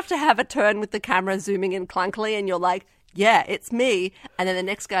each have to have a turn with the camera zooming in clunkily and you're like, yeah, it's me. And then the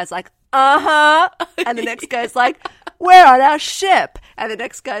next guy's like, uh-huh. And the next guy's like, we're on our ship. And the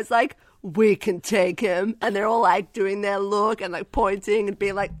next guy's like, we can take him. And they're all like doing their look and like pointing and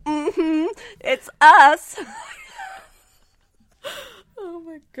being like, mm-hmm, it's us. Oh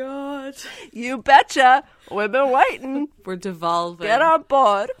my god. You betcha. We've been waiting. We're devolving. Get on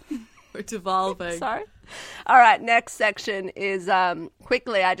board. We're devolving. Sorry. All right, next section is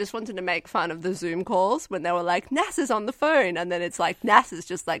quickly, I just wanted to make fun of the Zoom calls when they were like, NASA's on the phone. And then it's like, NASA's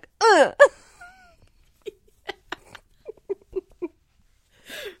just like, ugh.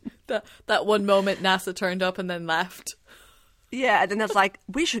 That one moment NASA turned up and then left. Yeah, and then it's like,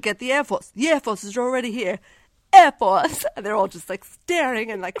 we should get the Air Force. The Air Force is already here. Air Force. And they're all just like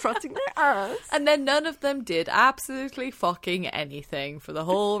staring and like crossing their arms. And then none of them did absolutely fucking anything for the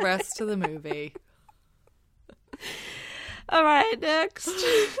whole rest of the movie. All right, next.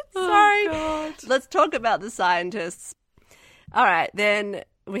 Oh, Sorry. God. Let's talk about the scientists. All right, then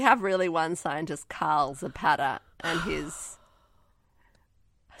we have really one scientist, Carl Zapata, and his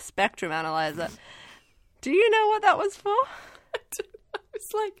spectrum analyzer. Do you know what that was for?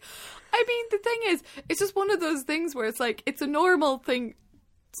 It's like, I mean, the thing is, it's just one of those things where it's like, it's a normal thing.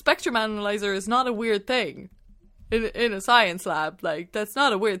 Spectrum analyzer is not a weird thing in a science lab. Like, that's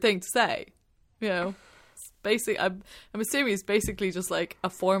not a weird thing to say. You know, it's basically, I'm assuming it's basically just like a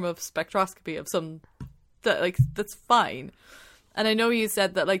form of spectroscopy of some, that's fine. And I know you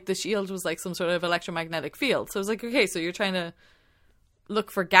said that like the shield was like some sort of electromagnetic field. So I was like, okay, so you're trying to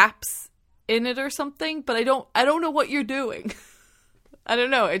look for gaps in it or something, but I don't know what you're doing. I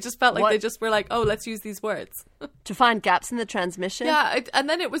don't know. It just felt like they just were like, oh, let's use these words. To find gaps in the transmission? Yeah, and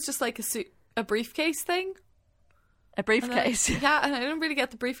then it was just like a briefcase thing. A briefcase. Yeah, and I didn't really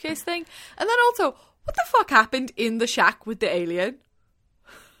get the briefcase thing. And then also, what the fuck happened in the shack with the alien?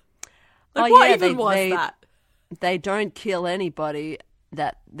 Like, what even was that? They don't kill anybody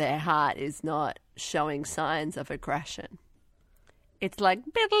that their heart is not showing signs of aggression. It's like,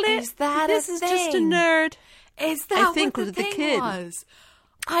 is that this a is thing? just a nerd. Is that I think what the with the thing kid. was?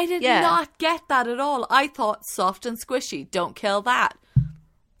 I did not get that at all. I thought soft and squishy, don't kill that.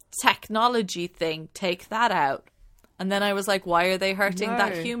 Technology thing, take that out. And then I was like, why are they hurting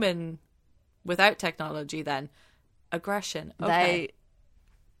that human without technology then? Aggression. Okay.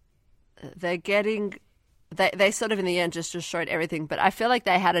 They're getting... They sort of in the end just destroyed everything. But I feel like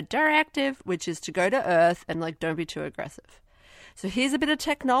they had a directive, which is to go to Earth and like don't be too aggressive. So here's a bit of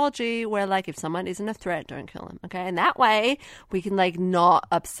technology where, like, if someone isn't a threat, don't kill them, okay? And that way, we can, like, not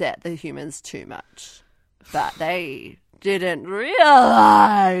upset the humans too much. But they didn't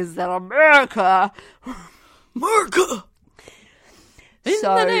realize that America... So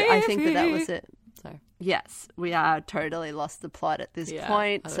I think that was it. Sorry. Yes, we are totally lost the plot at this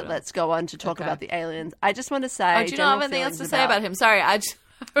point. So let's go on to talk about the aliens. I just want to say... Oh, do you not have anything else to say about him? Sorry, I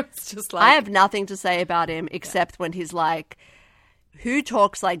was just like... I have nothing to say about him except when he's like... Who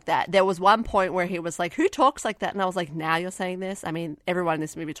talks like that? There was one point where he was like, who talks like that? And I was like, now you're saying this? I mean, everyone in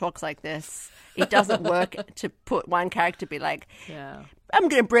this movie talks like this. It doesn't work to put one character be like, I'm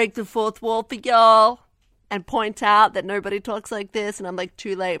going to break the fourth wall for y'all and point out that nobody talks like this. And I'm like,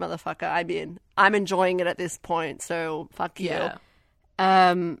 too late, motherfucker. I'm enjoying it at this point. So fuck you.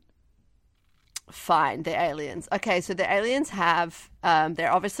 Yeah. Fine, the aliens. Okay, so the aliens have,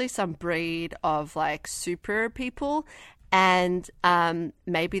 they're obviously some breed of like super people. And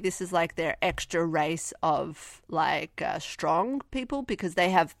maybe this is like their extra race of like strong people because they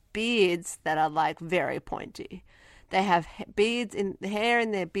have beards that are like very pointy. They have hair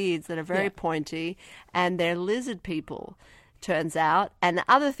in their beards that are very pointy, and they're lizard people, turns out. And the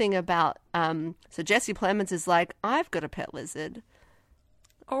other thing about so Jesse Plemons is like, I've got a pet lizard.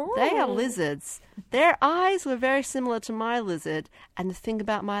 Oh. They are lizards. Their eyes were very similar to my lizard. And the thing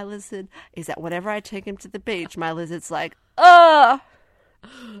about my lizard is that whenever I take him to the beach, my lizard's like, the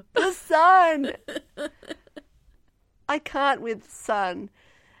sun. I can't with sun.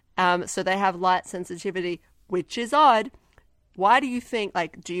 So they have light sensitivity, which is odd. Why do you think,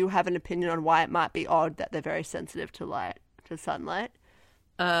 like, do you have an opinion on why it might be odd that they're very sensitive to light, to sunlight?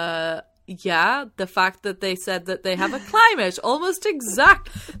 Yeah, the fact that they said that they have a climate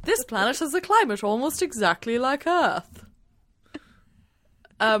this planet has a climate almost exactly like Earth.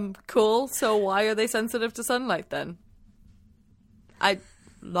 Cool. So why are they sensitive to sunlight then?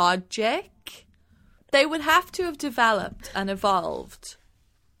 Logic? They would have to have developed and evolved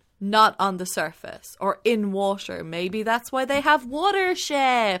not on the surface or in water. Maybe that's why they have water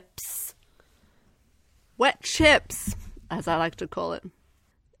ships. Wet ships, as I like to call it.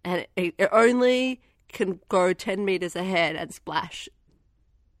 And it only can go 10 meters ahead and splash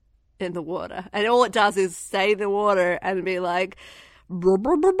in the water. And all it does is stay in the water and be like,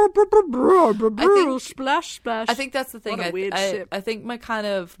 Splash, splash. I think that's the thing. What a weird ship. I think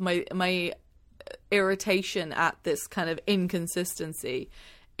my irritation at this kind of inconsistency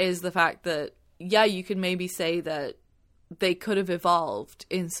is the fact that, yeah, you can maybe say that they could have evolved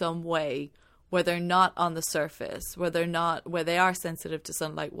in some way where they're not on the surface, where they are sensitive to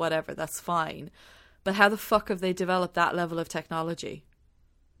sunlight, whatever, that's fine. But how the fuck have they developed that level of technology?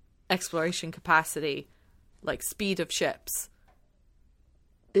 Exploration capacity, like speed of ships,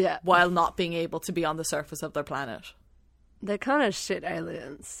 Yeah. while not being able to be on the surface of their planet. They're kind of shit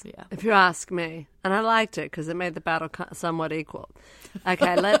aliens, Yeah. if you ask me. And I liked it because it made the battle somewhat equal.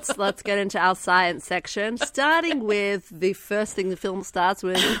 Okay, let's get into our science section. Starting with the first thing the film starts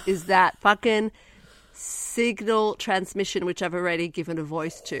with is that fucking signal transmission, which I've already given a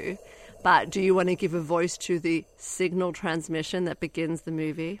voice to. But do you want to give a voice to the signal transmission that begins the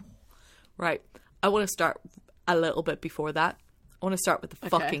movie? Right. I want to start a little bit before that. I want to start with the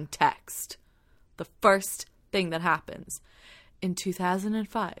fucking text. The first thing that happens. In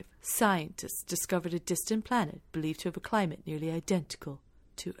 2005, scientists discovered a distant planet believed to have a climate nearly identical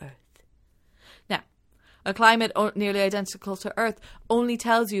to Earth. Now, a climate nearly identical to Earth only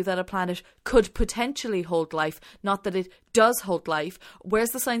tells you that a planet could potentially hold life, not that it does hold life. Where's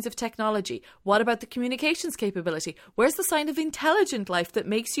the signs of technology? What about the communications capability? Where's the sign of intelligent life that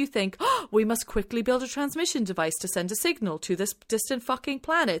makes you think, oh, we must quickly build a transmission device to send a signal to this distant fucking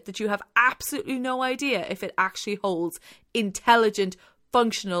planet that you have absolutely no idea if it actually holds intelligent,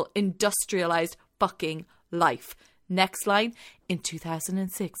 functional, industrialized fucking life? Next line, in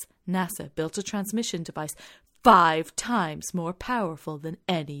 2006, NASA built a transmission device 5 times more powerful than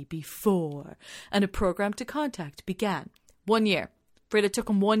any before, and a program to contact began. 1 year. It took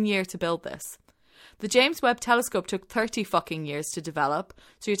them 1 year to build this. The James Webb Telescope took 30 fucking years to develop,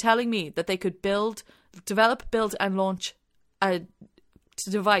 so you're telling me that they could develop, build, and launch a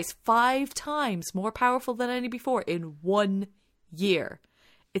device 5 times more powerful than any before in 1 year.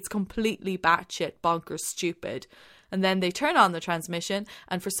 It's completely batshit bonkers stupid. And then they turn on the transmission,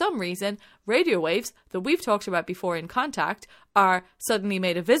 and for some reason, radio waves that we've talked about before in Contact are suddenly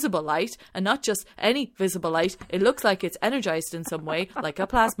made of visible light, and not just any visible light. It looks like it's energized in some way, like a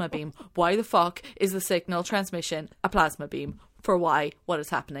plasma beam. Why the fuck is the signal transmission a plasma beam? For why? What is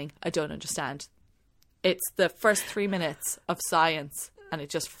happening? I don't understand. It's the first 3 minutes of science, and it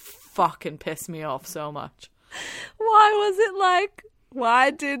just fucking pissed me off so much.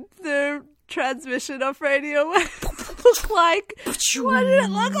 Why did the transmission of radio look like? Why did it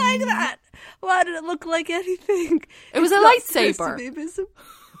look like that? Why did it look like anything? It was a lightsaber. It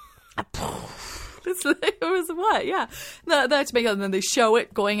was what? Yeah. That's big. And then they show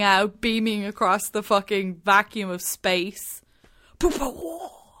it going out, beaming across the fucking vacuum of space.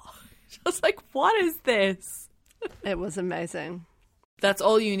 Just like, what is this? It was amazing. That's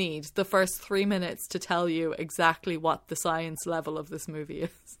all you need. The first 3 minutes to tell you exactly what the science level of this movie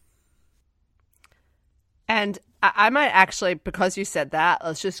is. And I might actually, because you said that,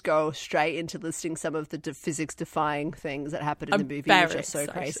 let's just go straight into listing some of the physics-defying things that happened in the movie, which are so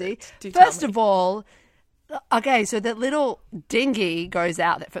crazy. First of all, okay, so that little dinghy goes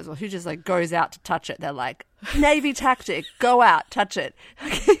out. First of all, who just like goes out to touch it? They're like, Navy tactic, go out, touch it.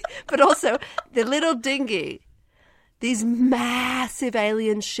 Okay? But also, the little dinghy, these massive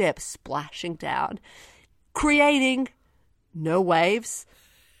alien ships splashing down, creating no waves.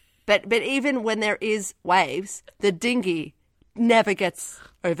 But even when there is waves, the dinghy never gets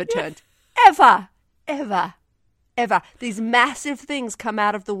overturned. Ever. These massive things come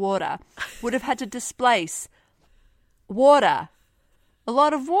out of the water. Would have had to displace water. A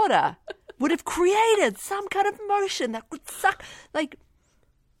lot of water. Would have created some kind of motion that would suck. Like,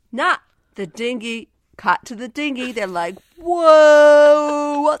 nah. The dinghy, cut to the dinghy. They're like,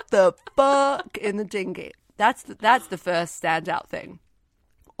 whoa, what the fuck in the dinghy? That's the first standout thing.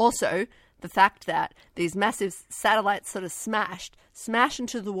 Also, the fact that these massive satellites sort of smash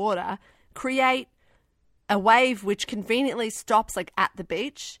into the water, create a wave which conveniently stops like at the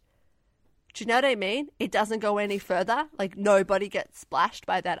beach. Do you know what I mean? It doesn't go any further. Like nobody gets splashed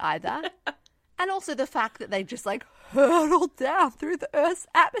by that either. And also the fact that they just like hurtle down through the Earth's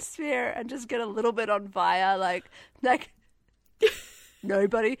atmosphere and just get a little bit on fire. Like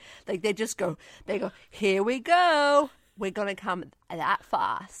nobody, like they go, here we go. We're going to come that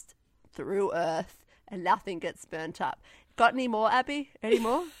fast through Earth and nothing gets burnt up. Got any more, Abby? Any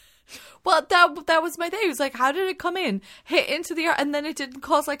more? Well, that was my thing. It was like, how did it come in, hit into the Earth, and then it didn't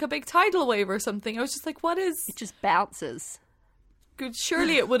cause like a big tidal wave or something? I was just like, what is... It just bounces. Good.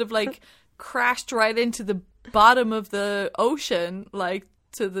 Surely it would have like crashed right into the bottom of the ocean, like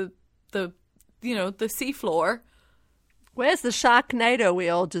to the seafloor. Where's the Sharknado we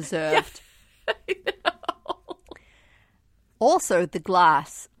all deserved? Also, the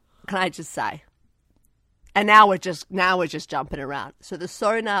glass. Can I just say? And now we're just jumping around. So the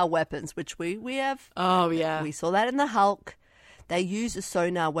sonar weapons, which we have, Oh, yeah. we saw that in the Hulk. They use a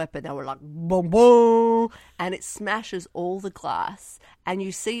sonar weapon. They were like boom boom, and it smashes all the glass. And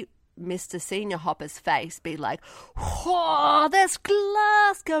you see Mr. Senior Hopper's face be like, "Oh, there's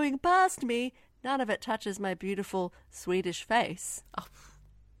glass going past me." None of it touches my beautiful Swedish face. Oh.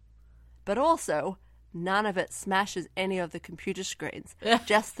 But also, none of it smashes any of the computer screens.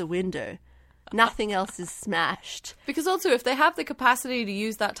 Just the window. Nothing else is smashed. Because also, if they have the capacity to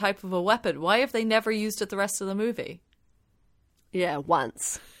use that type of a weapon, why have they never used it the rest of the movie? Yeah,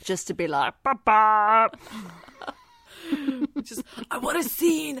 once. Just to be like, ba-ba. Just, I want a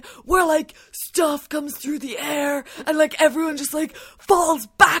scene where, like, stuff comes through the air and, like, everyone just, like, falls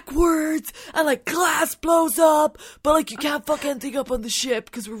backwards and, like, glass blows up, but, like, you can't fuck anything up on the ship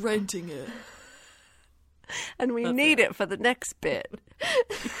because we're renting it. And we need it for the next bit.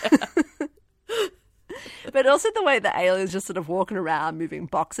 But also the way the aliens just sort of walking around moving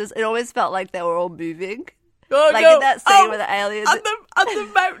boxes, it always felt like they were all moving. Oh, like no. in that scene where the aliens... On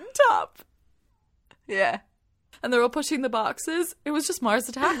the mountaintop. Yeah. And they're all pushing the boxes. It was just Mars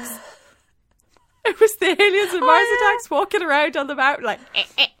Attacks. It was the aliens and Mars Attacks walking around on the mountain like...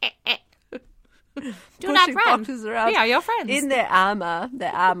 Do not Pushing run. boxes around. We are your friends. In their armor,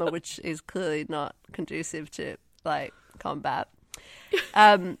 which is clearly not conducive to, like, combat.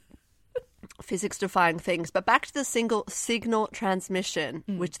 Physics-defying things. But back to the signal transmission,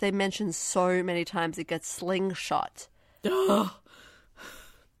 which they mention so many times, it gets slingshot.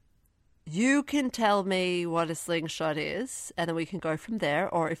 You can tell me what a slingshot is, and then we can go from there.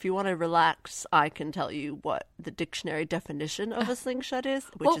 Or if you want to relax, I can tell you what the dictionary definition of a slingshot is,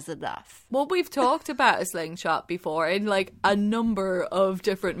 which is enough. Well, we've talked about a slingshot before in, like, a number of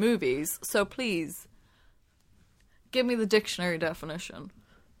different movies. So please, give me the dictionary definition.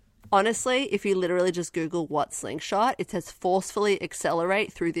 Honestly, if you literally just Google what slingshot, it says forcefully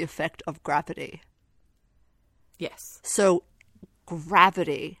accelerate through the effect of gravity. Yes. So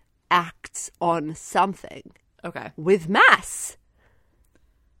gravity acts on something Okay. with mass,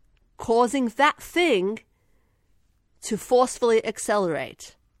 causing that thing to forcefully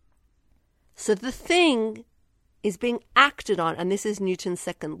accelerate. So the thing is being acted on, and this is Newton's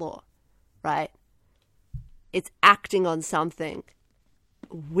second law, right? It's acting on something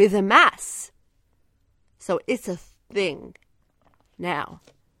with a mass. So it's a thing. Now,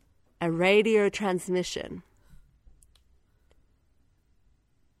 a radio transmission.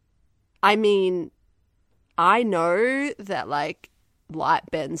 I mean, I know that, like, light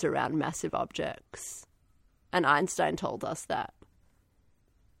bends around massive objects. And Einstein told us that.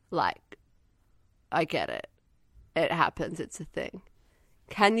 Like, I get it. It happens. It's a thing.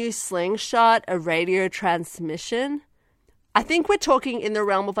 Can you slingshot a radio transmission? I think we're talking in the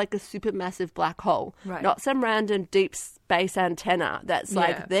realm of, like, a supermassive black hole. Right. Not some random deep space antenna that's,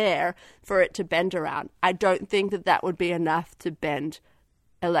 like, there for it to bend around. I don't think that that would be enough to bend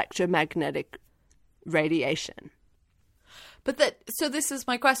electromagnetic radiation. But so this is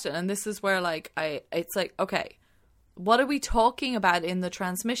my question, and this is where, like, it's like, okay, what are we talking about in the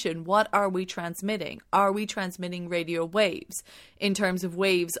transmission? What are we transmitting? Are we transmitting radio waves in terms of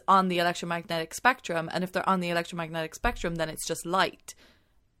waves on the electromagnetic spectrum? And if they're on the electromagnetic spectrum, then it's just light.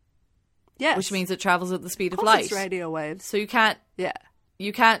 Yes. Which means it travels at the speed of course light. It's radio waves. So you can't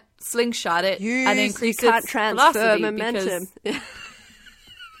slingshot it and increase you can't its transfer velocity momentum. because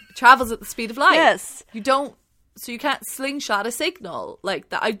it travels at the speed of light. Yes. You don't. So you can't slingshot a signal like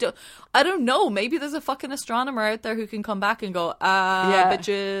that. I don't know. Maybe there's a fucking astronomer out there who can come back and go,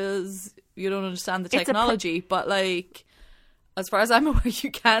 bitches, you don't understand the technology. But, like, as far as I'm aware, you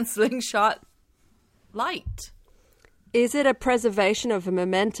can't slingshot light. Is it a preservation of a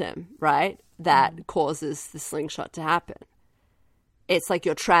momentum, right, that causes the slingshot to happen? It's like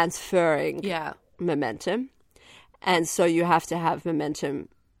you're transferring momentum. And so you have to have momentum.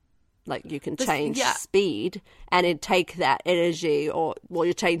 Like, you can change speed and it take that energy, or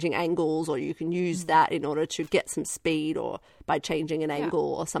you're changing angles, or you can use that in order to get some speed, or by changing an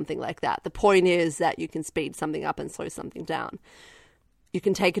angle or something like that. The point is that you can speed something up and slow something down. You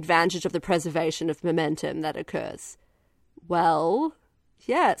can take advantage of the preservation of momentum that occurs. Well,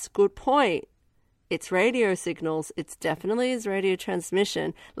 yeah, it's a good point. It's radio signals. It's definitely is radio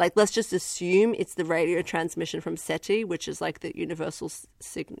transmission. Like, let's just assume it's the radio transmission from SETI, which is like the universal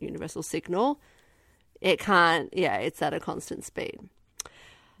signal. It can't, it's at a constant speed.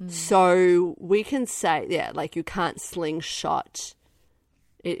 So we can say, like, you can't slingshot.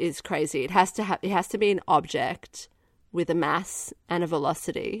 It is crazy. It has to be an object with a mass and a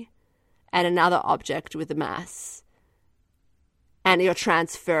velocity and another object with a mass, and you're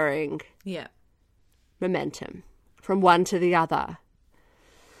transferring Yeah. momentum from one to the other.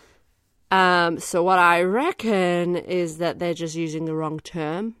 So what I reckon is that they're just using the wrong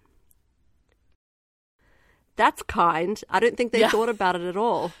term. That's kind. I don't think they thought about it at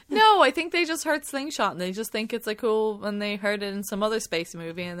all. No, I think they just heard slingshot and they just think it's like cool, and they heard it in some other space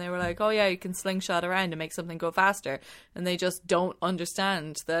movie and they were like, oh yeah, you can slingshot around and make something go faster. And they just don't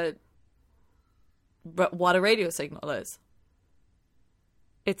understand what a radio signal is.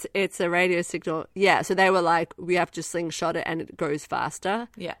 It's a radio signal. Yeah, so they were like, we have to slingshot it and it goes faster.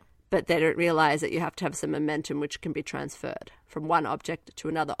 Yeah. But they don't realize that you have to have some momentum which can be transferred from one object to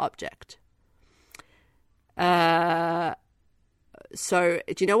another object. So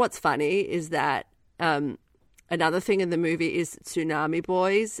do you know what's funny is that another thing in the movie is Tsunami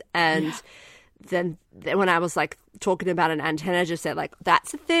Boys, and then when I was like talking about an antenna, I just said like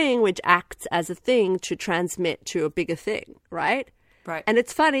that's a thing which acts as a thing to transmit to a bigger thing, right? Right. And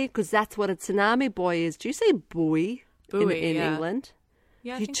it's funny because that's what a tsunami buoy is. Do you say buoy, in yeah. England?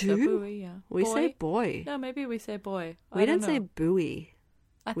 Yeah, I You think do? so. Buoy, yeah. We Boy? say boy. No, maybe we say boy. We don't say buoy.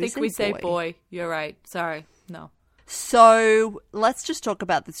 I we think say we say boy. boy. You're right. Sorry. No. So let's just talk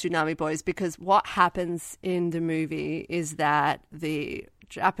about the Tsunami Boys, because what happens in the movie is that the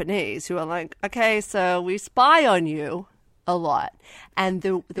Japanese, who are like, okay, so we spy on you a lot. And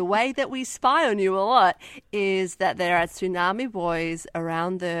the way that we spy on you a lot is that there are Tsunami Boys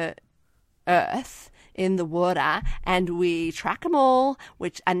around the earth in the water, and we track them all,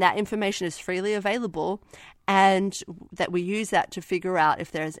 and that information is freely available, and that we use that to figure out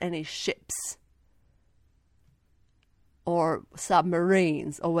if there's any ships or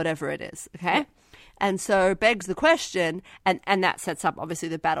submarines or whatever it is, okay? Yeah. And so begs the question, and that sets up obviously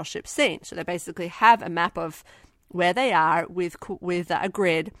the battleship scene. So they basically have a map of where they are with a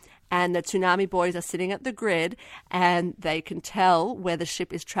grid, and the Tsunami Boys are sitting at the grid, and they can tell where the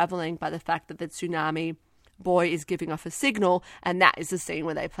ship is traveling by the fact that the Tsunami Boy is giving off a signal, and that is the scene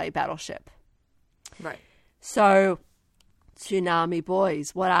where they play Battleship. Right. So Tsunami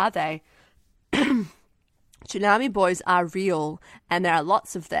Boys, what are they? Tsunami Boys are real, and there are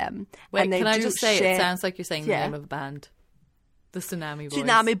lots of them. Wait, and they can I do just say share... it sounds like you're saying Yeah. the name of a band. The Tsunami Boys.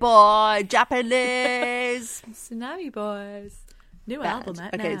 Tsunami Boy, Japanese. Tsunami Boys. New Band. album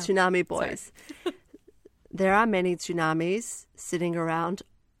out Okay, now. Tsunami Boys. There are many tsunamis sitting around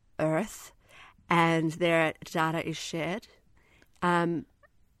Earth, and their data is shared by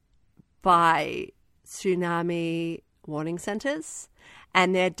tsunami warning centers,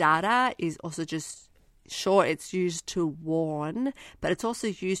 and their data is also just sure it's used to warn, but it's also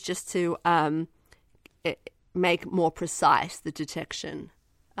used just to make more precise the detection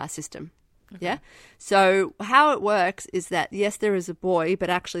system. Okay. Yeah. So how it works is that, yes, there is a buoy, but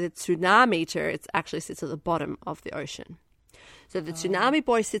actually the tsunami meter, it actually sits at the bottom of the ocean. So the tsunami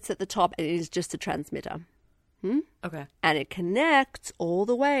buoy sits at the top, and it is just a transmitter. Okay. And it connects all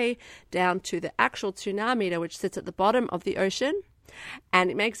the way down to the actual tsunami meter, which sits at the bottom of the ocean.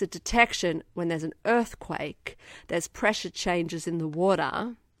 And it makes a detection when there's an earthquake, there's pressure changes in the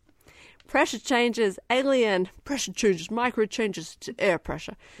water. Pressure changes, alien pressure changes, micro changes to air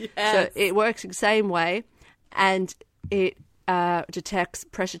pressure. Yes. So it works the same way, and it detects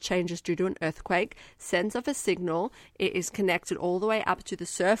pressure changes due to an earthquake, sends off a signal. It is connected all the way up to the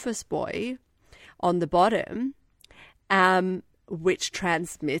surface buoy on the bottom, which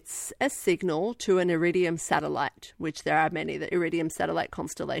transmits a signal to an Iridium satellite, which there are many, the Iridium satellite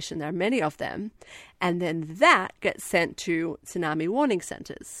constellation, there are many of them. And then that gets sent to tsunami warning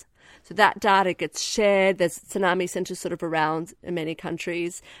centers. So that data gets shared. There's tsunami centers sort of around in many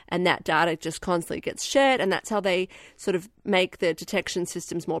countries, and that data just constantly gets shared, and that's how they sort of make the detection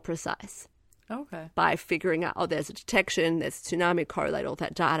systems more precise. Okay. By figuring out, there's a detection, there's tsunami, correlate all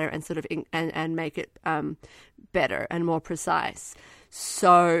that data and sort of and make it better and more precise.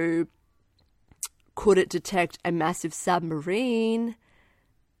 So could it detect a massive submarine?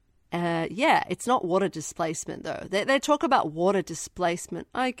 Yeah, it's not water displacement, though. They talk about water displacement.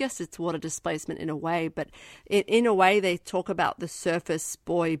 I guess it's water displacement in a way, but in a way they talk about the surface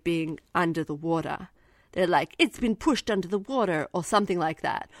buoy being under the water. They're like, it's been pushed under the water or something like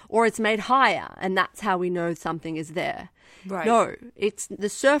that. Or it's made higher, and that's how we know something is there. Right. No, it's the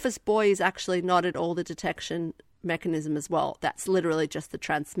surface buoy is actually not at all the detection mechanism as well. That's literally just the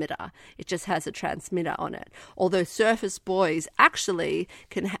transmitter. It just has a transmitter on it. Although surface buoys actually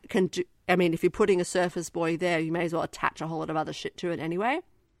can do, I mean, if you're putting a surface buoy there, you may as well attach a whole lot of other shit to it anyway,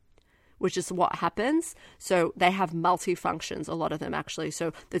 which is what happens. So they have multi-functions, a lot of them actually.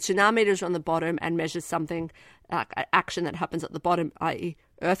 So the tsunami meter is on the bottom and measures something, action that happens at the bottom, i.e.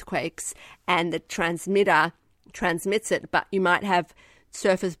 earthquakes, and the transmitter transmits it. But you might have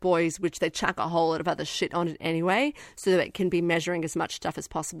surface buoys which they chuck a whole lot of other shit on it anyway, so that it can be measuring as much stuff as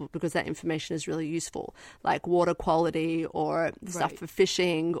possible, because that information is really useful, like water quality or stuff for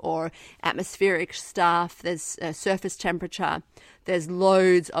fishing or atmospheric stuff. There's surface temperature. There's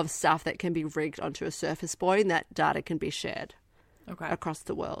loads of stuff that can be rigged onto a surface buoy, and that data can be shared across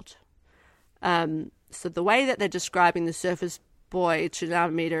the world. So the way that they're describing the surface buoy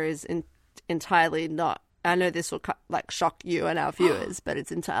tsunami meter is entirely not, I know this will shock you and our viewers, but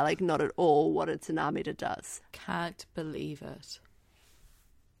it's entirely not at all what a tsunami meter does. Can't believe it.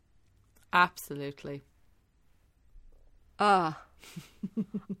 Absolutely. I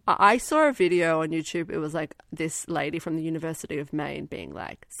saw a video on YouTube. It was like this lady from the University of Maine being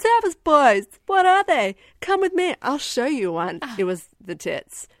like, surface buoys, what are they? Come with me. I'll show you one. It was the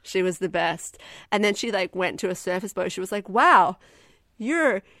tits. She was the best. And then she went to a surface buoy. She was like, wow,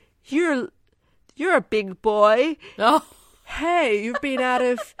 you're a big boy. Oh. Hey, you've been out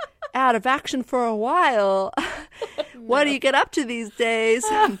of action for a while. What do you get up to these days?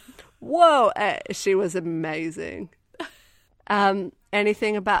 Whoa. She was amazing.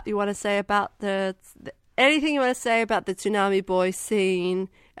 Anything you want to say about the tsunami buoy scene,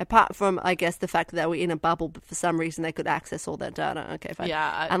 apart from, I guess, the fact that we're in a bubble, but for some reason they could access all that data. Okay, fine.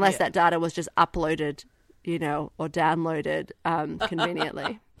 Yeah. Unless that data was just uploaded, or downloaded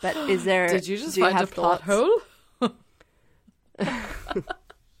conveniently. But is there? Did you just find a plot hole?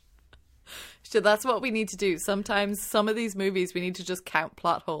 So that's what we need to do. Sometimes some of these movies we need to just count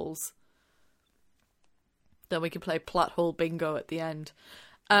plot holes. Then we can play plot hole bingo at the end.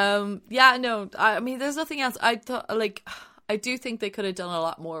 I mean, there's nothing else. I do think they could have done a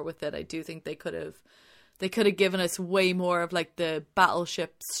lot more with it. I do think they could have given us way more of the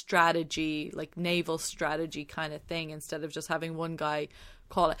battleship strategy, naval strategy kind of thing, instead of just having one guy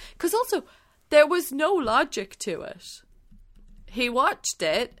call it. Because also, there was no logic to it. He watched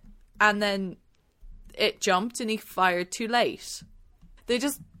it, and then it jumped, and he fired too late. They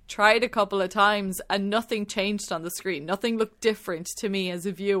just tried a couple of times, and nothing changed on the screen. Nothing looked different to me as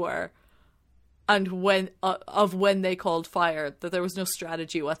a viewer. And when they called fire, that there was no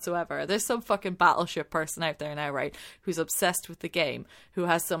strategy whatsoever. There's some fucking battleship person out there now, right, who's obsessed with the game, who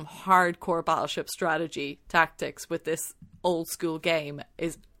has some hardcore battleship strategy tactics with this old school game,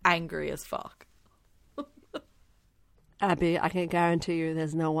 is angry as fuck. Abby, I can guarantee you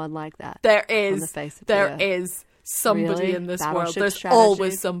there's no one like that. There is. On the face of there is somebody really? in this Battleship world. There's strategy?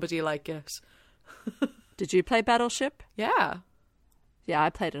 always somebody like it. Did you play Battleship? Yeah. Yeah,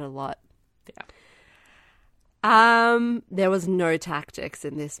 I played it a lot. Yeah. There was no tactics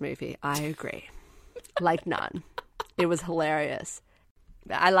in this movie. I agree. None. It was hilarious.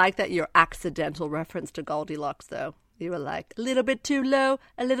 I like that your accidental reference to Goldilocks, though. You were like, a little bit too low,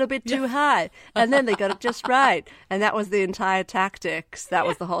 a little bit too high. And then they got it just right. And that was the entire tactics. That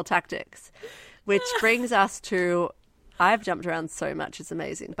was the whole tactics. Which brings us to, I've jumped around so much, it's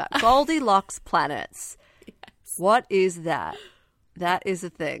amazing. But Goldilocks planets. Yes. What is that? That is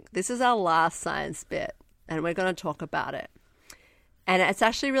a thing. This is our last science bit, and we're going to talk about it. And it's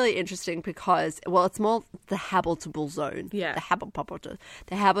actually really interesting because, well, it's more the habitable zone. Yeah.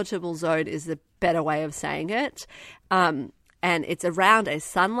 The habitable zone is the better way of saying it. And it's around a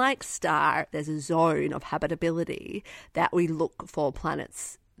sun-like star. There's a zone of habitability that we look for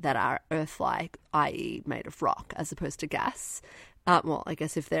planets that are Earth-like, i.e. made of rock, as opposed to gas. Well, I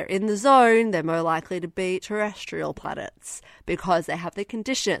guess if they're in the zone, they're more likely to be terrestrial planets because they have the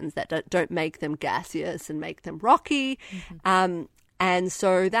conditions that don't make them gaseous and make them rocky. Mm-hmm. And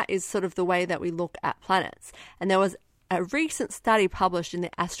so that is sort of the way that we look at planets. And there was a recent study published in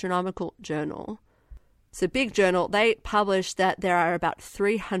the Astronomical Journal. It's a big journal. They published that there are about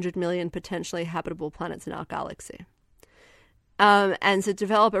 300 million potentially habitable planets in our galaxy. And to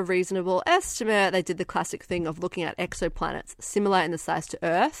develop a reasonable estimate, they did the classic thing of looking at exoplanets similar in the size to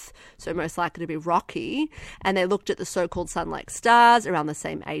Earth, so most likely to be rocky. And they looked at the so-called sun-like stars around the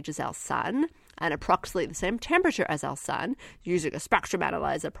same age as our sun and approximately the same temperature as our sun, using a spectrum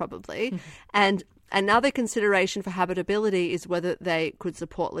analyzer probably. And another consideration for habitability is whether they could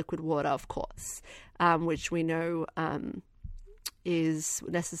support liquid water, of course, which we know is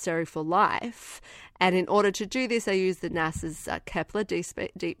necessary for life. And in order to do this, they used the NASA's Kepler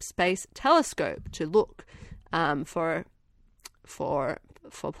Deep Space Telescope to look for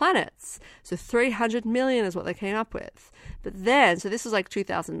for planets. So 300 million is what they came up with. But then, so this was like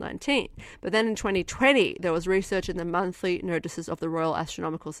 2019. But then in 2020, there was research in the monthly notices of the Royal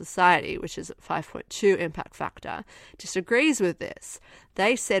Astronomical Society, which is 5.2 impact factor, disagrees with this.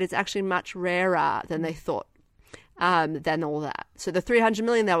 They said it's actually much rarer than they thought, than all that. So the 300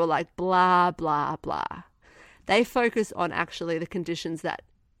 million, they were like, blah, blah, blah. They focus on actually the conditions that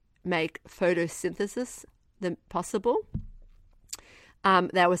make photosynthesis possible.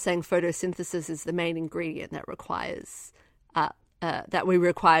 They were saying photosynthesis is the main ingredient that requires that we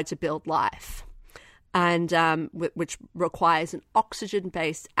require to build life, and which requires an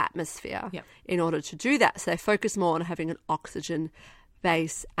oxygen-based atmosphere in order to do that. So they focus more on having an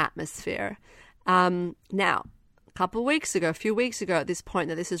oxygen-based atmosphere. Now, a few weeks ago, at this point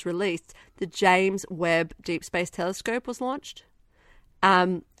that this is released, the James Webb Deep Space Telescope was launched,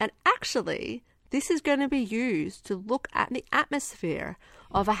 and actually, this is going to be used to look at the atmosphere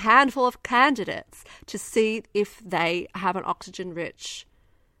of a handful of candidates to see if they have an oxygen-rich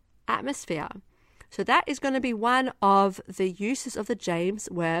atmosphere. So that is going to be one of the uses of the James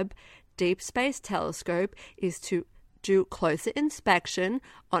Webb Deep Space Telescope, is to do closer inspection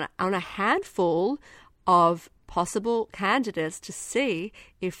on a handful of possible candidates to see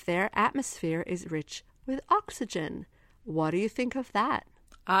if their atmosphere is rich with oxygen. What do you think of that?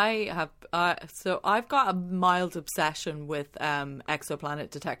 I have so I've got a mild obsession with exoplanet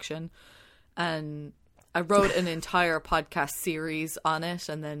detection, and I wrote an entire podcast series on it,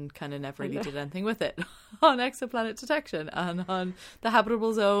 and then kind of never really did anything with it, on exoplanet detection and on the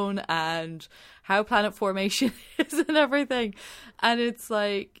habitable zone and how planet formation is and everything. And it's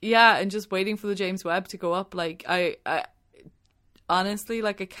like, yeah, and just waiting for the James Webb to go up. Like I honestly,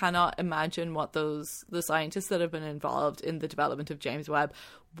 like, I cannot imagine what the scientists that have been involved in the development of James Webb,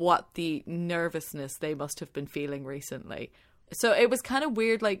 what the nervousness they must have been feeling recently. So it was kind of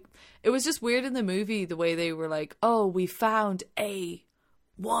weird. Like, it was just weird in the movie, the way they were like, oh, we found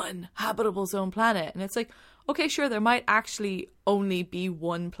one habitable zone planet. And it's like, okay, sure, there might actually only be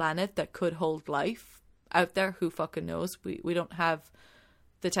one planet that could hold life out there. Who fucking knows? We don't have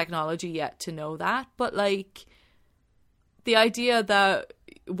the technology yet to know that. But, like, the idea that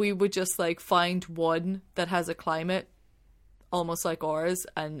we would just, like, find one that has a climate almost like ours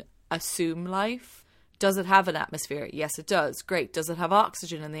and assume life. Does it have an atmosphere? Yes, it does. Great. Does it have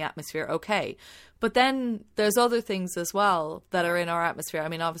oxygen in the atmosphere? Okay. But then there's other things as well that are in our atmosphere. I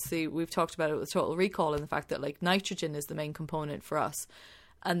mean, obviously, we've talked about it with Total Recall and the fact that, like, nitrogen is the main component for us.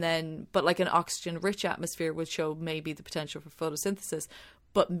 And then, but like an oxygen-rich atmosphere would show maybe the potential for photosynthesis.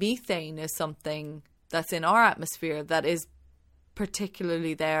 But methane is something that's in our atmosphere that is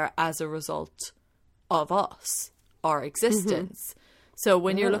particularly there as a result of us, our existence. Mm-hmm. So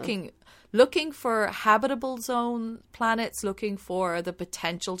when you're looking for habitable zone planets, looking for the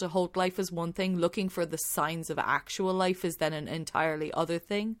potential to hold life is one thing, looking for the signs of actual life is then an entirely other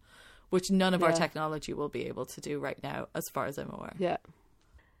thing, which none of our technology will be able to do right now, as far as I'm aware. Yeah.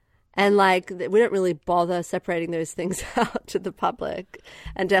 And, like, we don't really bother separating those things out to the public,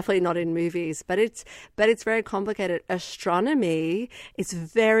 and definitely not in movies. But it's very complicated. Astronomy is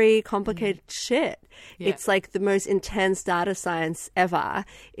very complicated shit. Yeah. It's like the most intense data science ever.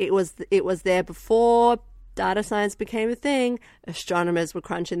 It was there before data science became a thing. Astronomers were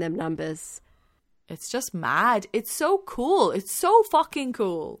crunching them numbers. It's just mad. It's so cool. It's so fucking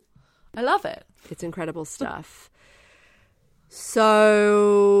cool. I love it. It's incredible stuff.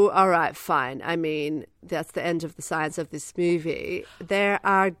 So, all right, fine. I mean, that's the end of the science of this movie. There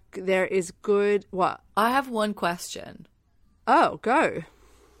is good... What? I have one question. Oh, go.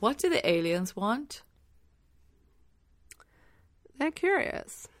 What do the aliens want? They're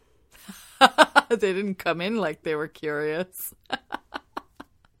curious. They didn't come in like they were curious.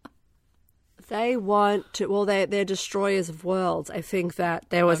 They want to, well, they're destroyers of worlds. I think that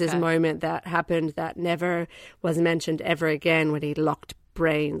there was this moment that happened that never was mentioned ever again when he locked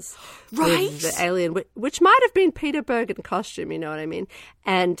brains with the alien, which might have been Peter Berg in costume, you know what I mean?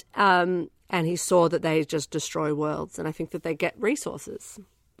 And he saw that they just destroy worlds, and I think that they get resources.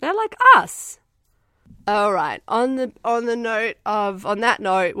 They're like us. All right. On that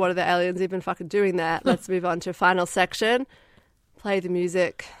note, what are the aliens even fucking doing there? Let's move on to final section. Play the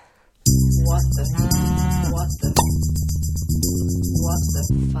music. What the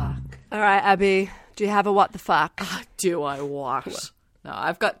fuck? All right, Abby, do you have a what the fuck? Do I what? No,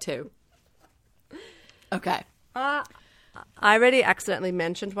 I've got two. Okay. I already accidentally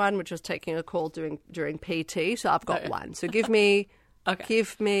mentioned one, which was taking a call during PT, so I've got one. So give me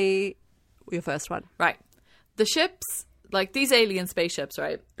your first one. Right. The ships, like these alien spaceships,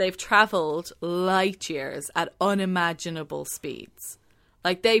 right? They've traveled light years at unimaginable speeds.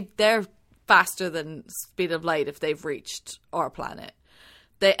 Like they're faster than speed of light if they've reached our planet.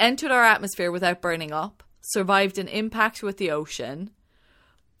 They entered our atmosphere without burning up, survived an impact with the ocean,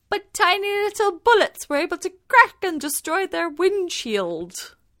 but tiny little bullets were able to crack and destroy their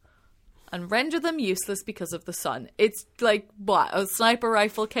windshield and render them useless because of the sun. It's like, what, a sniper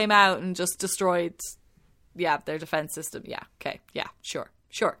rifle came out and just destroyed, their defense system. Yeah, okay, yeah, sure,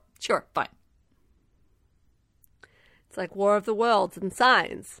 fine. It's like War of the Worlds and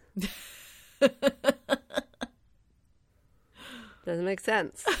Signs. Doesn't make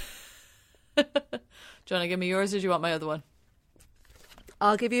sense. Do you want to give me yours or do you want my other one?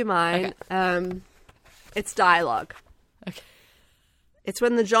 I'll give you mine. Okay. It's dialogue. Okay. It's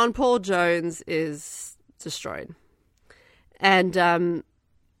when the John Paul Jones is destroyed. And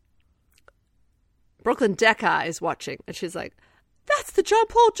Brooklyn Decker is watching. And she's like, that's the John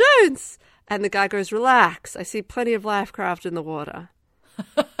Paul Jones. And the guy goes, relax. I see plenty of life craft in the water.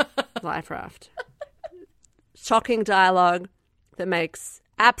 Life raft. Shocking dialogue that makes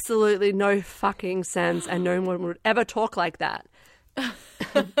absolutely no fucking sense. And no one would ever talk like that.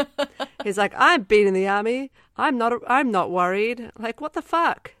 He's like, I've been in the army. I'm not worried. Like, what the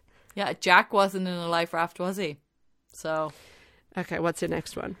fuck? Yeah, Jack wasn't in a life raft, was he? So, okay, what's your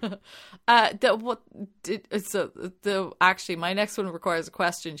next one? Actually, my next one requires a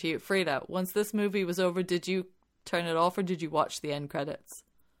question to you, Frida. Once this movie was over, did you turn it off or did you watch the end credits?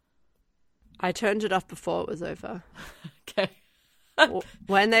 I turned it off before it was over. Okay.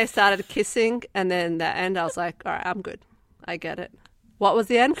 When they started kissing and then the end, I was like, all right, I'm good. I get it. What was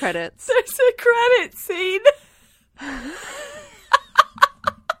the end credits? There's a credit scene.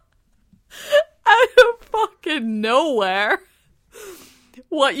 Out of fucking nowhere.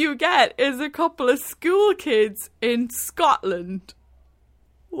 What you get is a couple of school kids in Scotland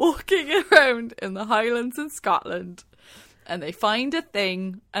walking around in the Highlands in Scotland. And they find a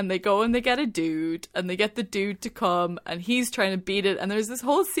thing and they go and they get a dude and they get the dude to come and he's trying to beat it. And there's this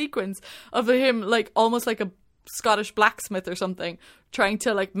whole sequence of him like almost like a Scottish blacksmith or something trying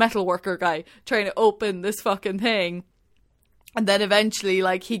to like metalworker guy trying to open this fucking thing. And then eventually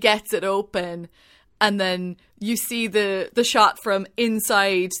like he gets it open and then you see the shot from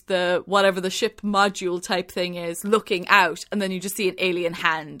inside the whatever the ship module type thing is looking out and then you just see an alien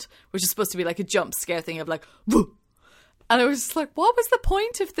hand which is supposed to be like a jump scare thing of like whoo! And I was just like, what was the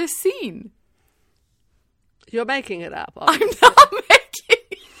point of this scene? You're making it up. Obviously. I'm not making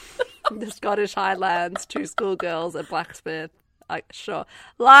it up. The Scottish Highlands, two schoolgirls, a blacksmith. Sure.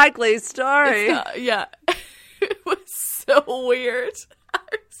 Likely story. Yeah. It was so weird. I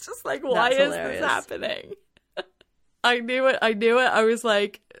was just like, why is this happening? I knew it. I was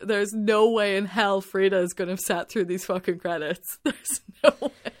like, there's no way in hell Frida is going to have sat through these fucking credits. There's no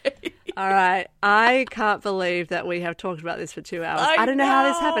way. All right. I can't believe that we have talked about this for 2 hours. I don't know how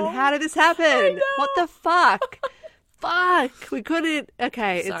this happened. How did this happen? What the fuck? Fuck. We couldn't.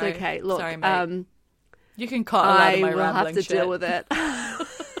 Okay. Sorry. It's okay. Look. Sorry, mate. You can cut a lot of my rambling shit. I will have to deal with it.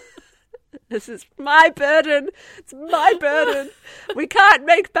 This is my burden. It's my burden. We can't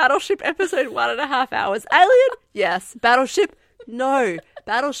make Battleship episode 1.5 hours. Alien? Yes. Battleship? No.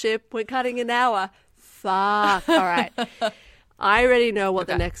 Battleship? We're cutting an hour. Fuck. All right. I already know what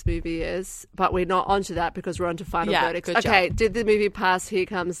the next movie is, but we're not onto that because we're onto final verdicts. Okay. Job. Did the movie pass Here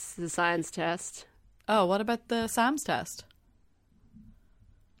Comes the Science Test? Oh, what about the Sam's test?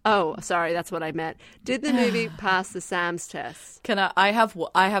 Oh, sorry, that's what I meant. Did the movie pass the Sam's test? I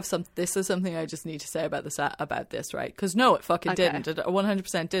have some. This is something I just need to say about this, right? Because no, it fucking didn't. It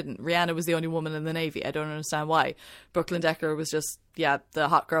 100% didn't. Rihanna was the only woman in the Navy. I don't understand why. Brooklyn Decker was just the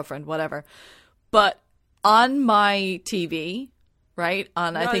hot girlfriend, whatever. But on my TV, right?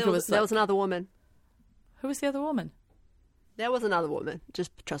 I think it was there was another woman. Who was the other woman? There was another woman.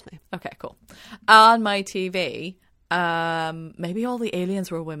 Just trust me. Okay, cool. On my TV. Maybe all the aliens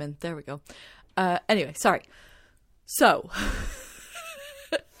were women. There we go. Anyway, sorry. So,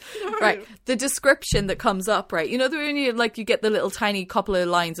 right, the description that comes up, right? You know, when you get the little tiny couple of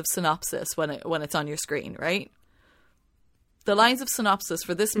lines of synopsis when it's on your screen, right? The lines of synopsis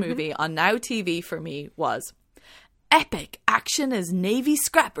for this movie on Now TV for me was epic action as Navy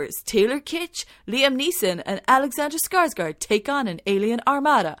scrappers Taylor Kitsch, Liam Neeson, and Alexander Skarsgård take on an alien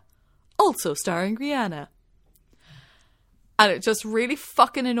armada, also starring Rihanna. And it just really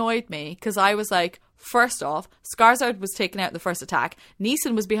fucking annoyed me because I was like, first off, Skarsgård was taken out in the first attack.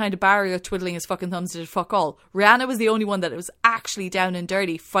 Neeson was behind a barrier twiddling his fucking thumbs and did fuck all. Rihanna was the only one that was actually down and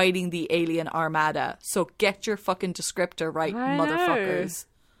dirty fighting the alien armada. So get your fucking descriptor right, motherfuckers.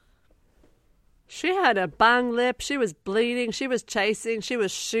 She had a bang lip. She was bleeding. She was chasing. She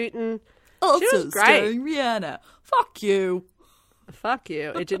was shooting. Also she was great. starring Rihanna. Fuck you. Fuck you.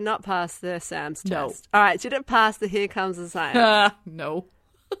 It did not pass the Sam's No. test. All right, did it pass the Here Comes the Science? No.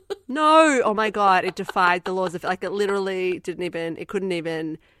 No. Oh my God. It defied the laws of, like, it literally it couldn't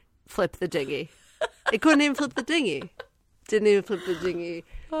even flip the dinghy. It couldn't even flip the dinghy. Didn't even flip the dinghy.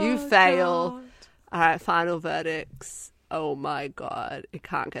 You fail. God. All right, final verdicts. Oh my God. It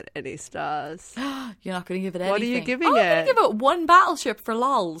can't get any stars. You're not going to give it anything. What are you giving I'm going it? to give it one battleship for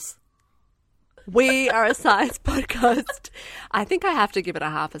lols. We are a science podcast. I think I have to give it a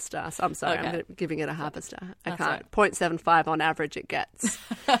half a star. So I'm sorry. Okay. I'm giving it a half a star. I That's can't. right. 0.75 on average it gets.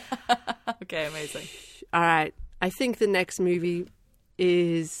 Okay, amazing. All right. I think the next movie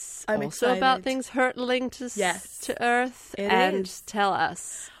is I'm also excited. about things hurtling to Yes. to Earth. It and is. tell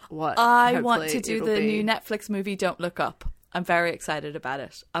us what. I want hopefully to do it'll the be. new Netflix movie Don't Look Up. I'm very excited about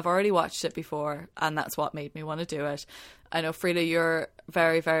it. I've already watched it before, and that's what made me want to do it. I know, Frida, you're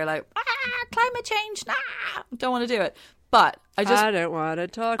very, very like, climate change, don't want to do it. But I don't want to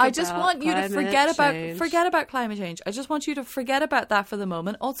talk about I just want you to climate change. forget about climate change. I just want you to forget about that for the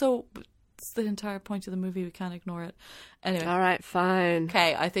moment. Also, it's the entire point of the movie. We can't ignore it. Anyway, All right, fine.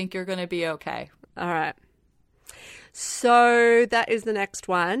 okay, I think you're going to be okay. All right. So that is the next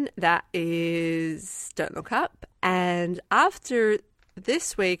one. That is Don't Look Up. And after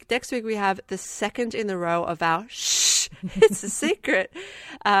this week, next week we have the second in the row of our Shh, It's a Secret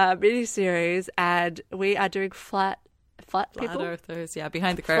miniseries. And we are doing flat people? Earthers, yeah,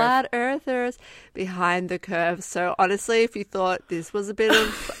 behind the curve. Flat Earthers behind the curve. So honestly, if you thought this was a bit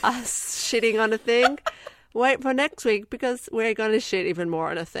of us shitting on a thing, wait for next week because we're going to shit even more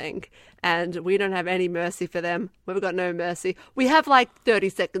on a thing. And we don't have any mercy for them. We've got no mercy. We have like 30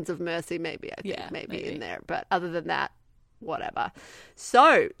 seconds of mercy, maybe, I think, Yeah, maybe maybe. in there. But other than that, whatever.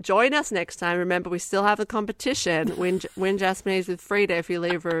 So join us next time. Remember, we still have a competition. Win Japanese with Frida if you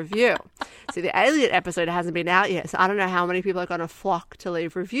leave a review. See, the Alien episode hasn't been out yet, so I don't know how many people are going to flock to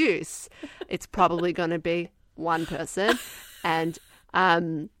leave reviews. It's probably going to be one person. And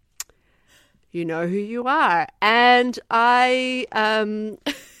you know who you are. And I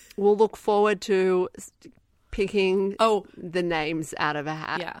will look forward to picking the names out of a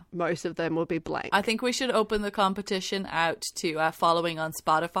hat. Yeah. Most of them will be blank. I think we should open the competition out to following on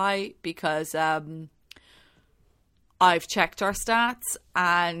Spotify because I've checked our stats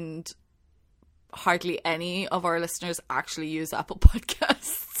and hardly any of our listeners actually use Apple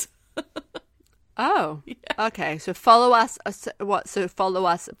Podcasts. Oh, okay. So follow us. So follow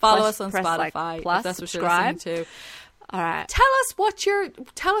us. Follow press- us on press, like, Spotify. plus, if that's what subscribe. you're listening to. All right. Tell us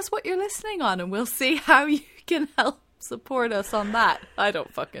what you're listening on, and we'll see how you can help support us on that. I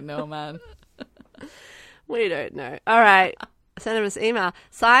don't fucking know, man. We don't know. All right. Send us email.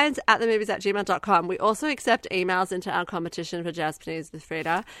 science@themovies@gmail.com. We also accept emails into our competition for Japanese with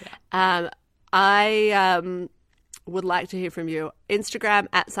Frida. I would like to hear from you. Instagram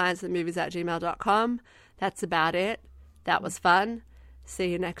 @science@themovies@gmail.com. That's about it. That was fun. See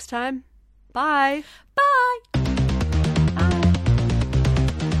you next time. Bye. Bye.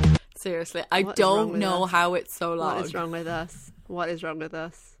 Seriously, I What is wrong don't with know us? how it's so long. What is wrong with us? What is wrong with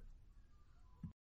us?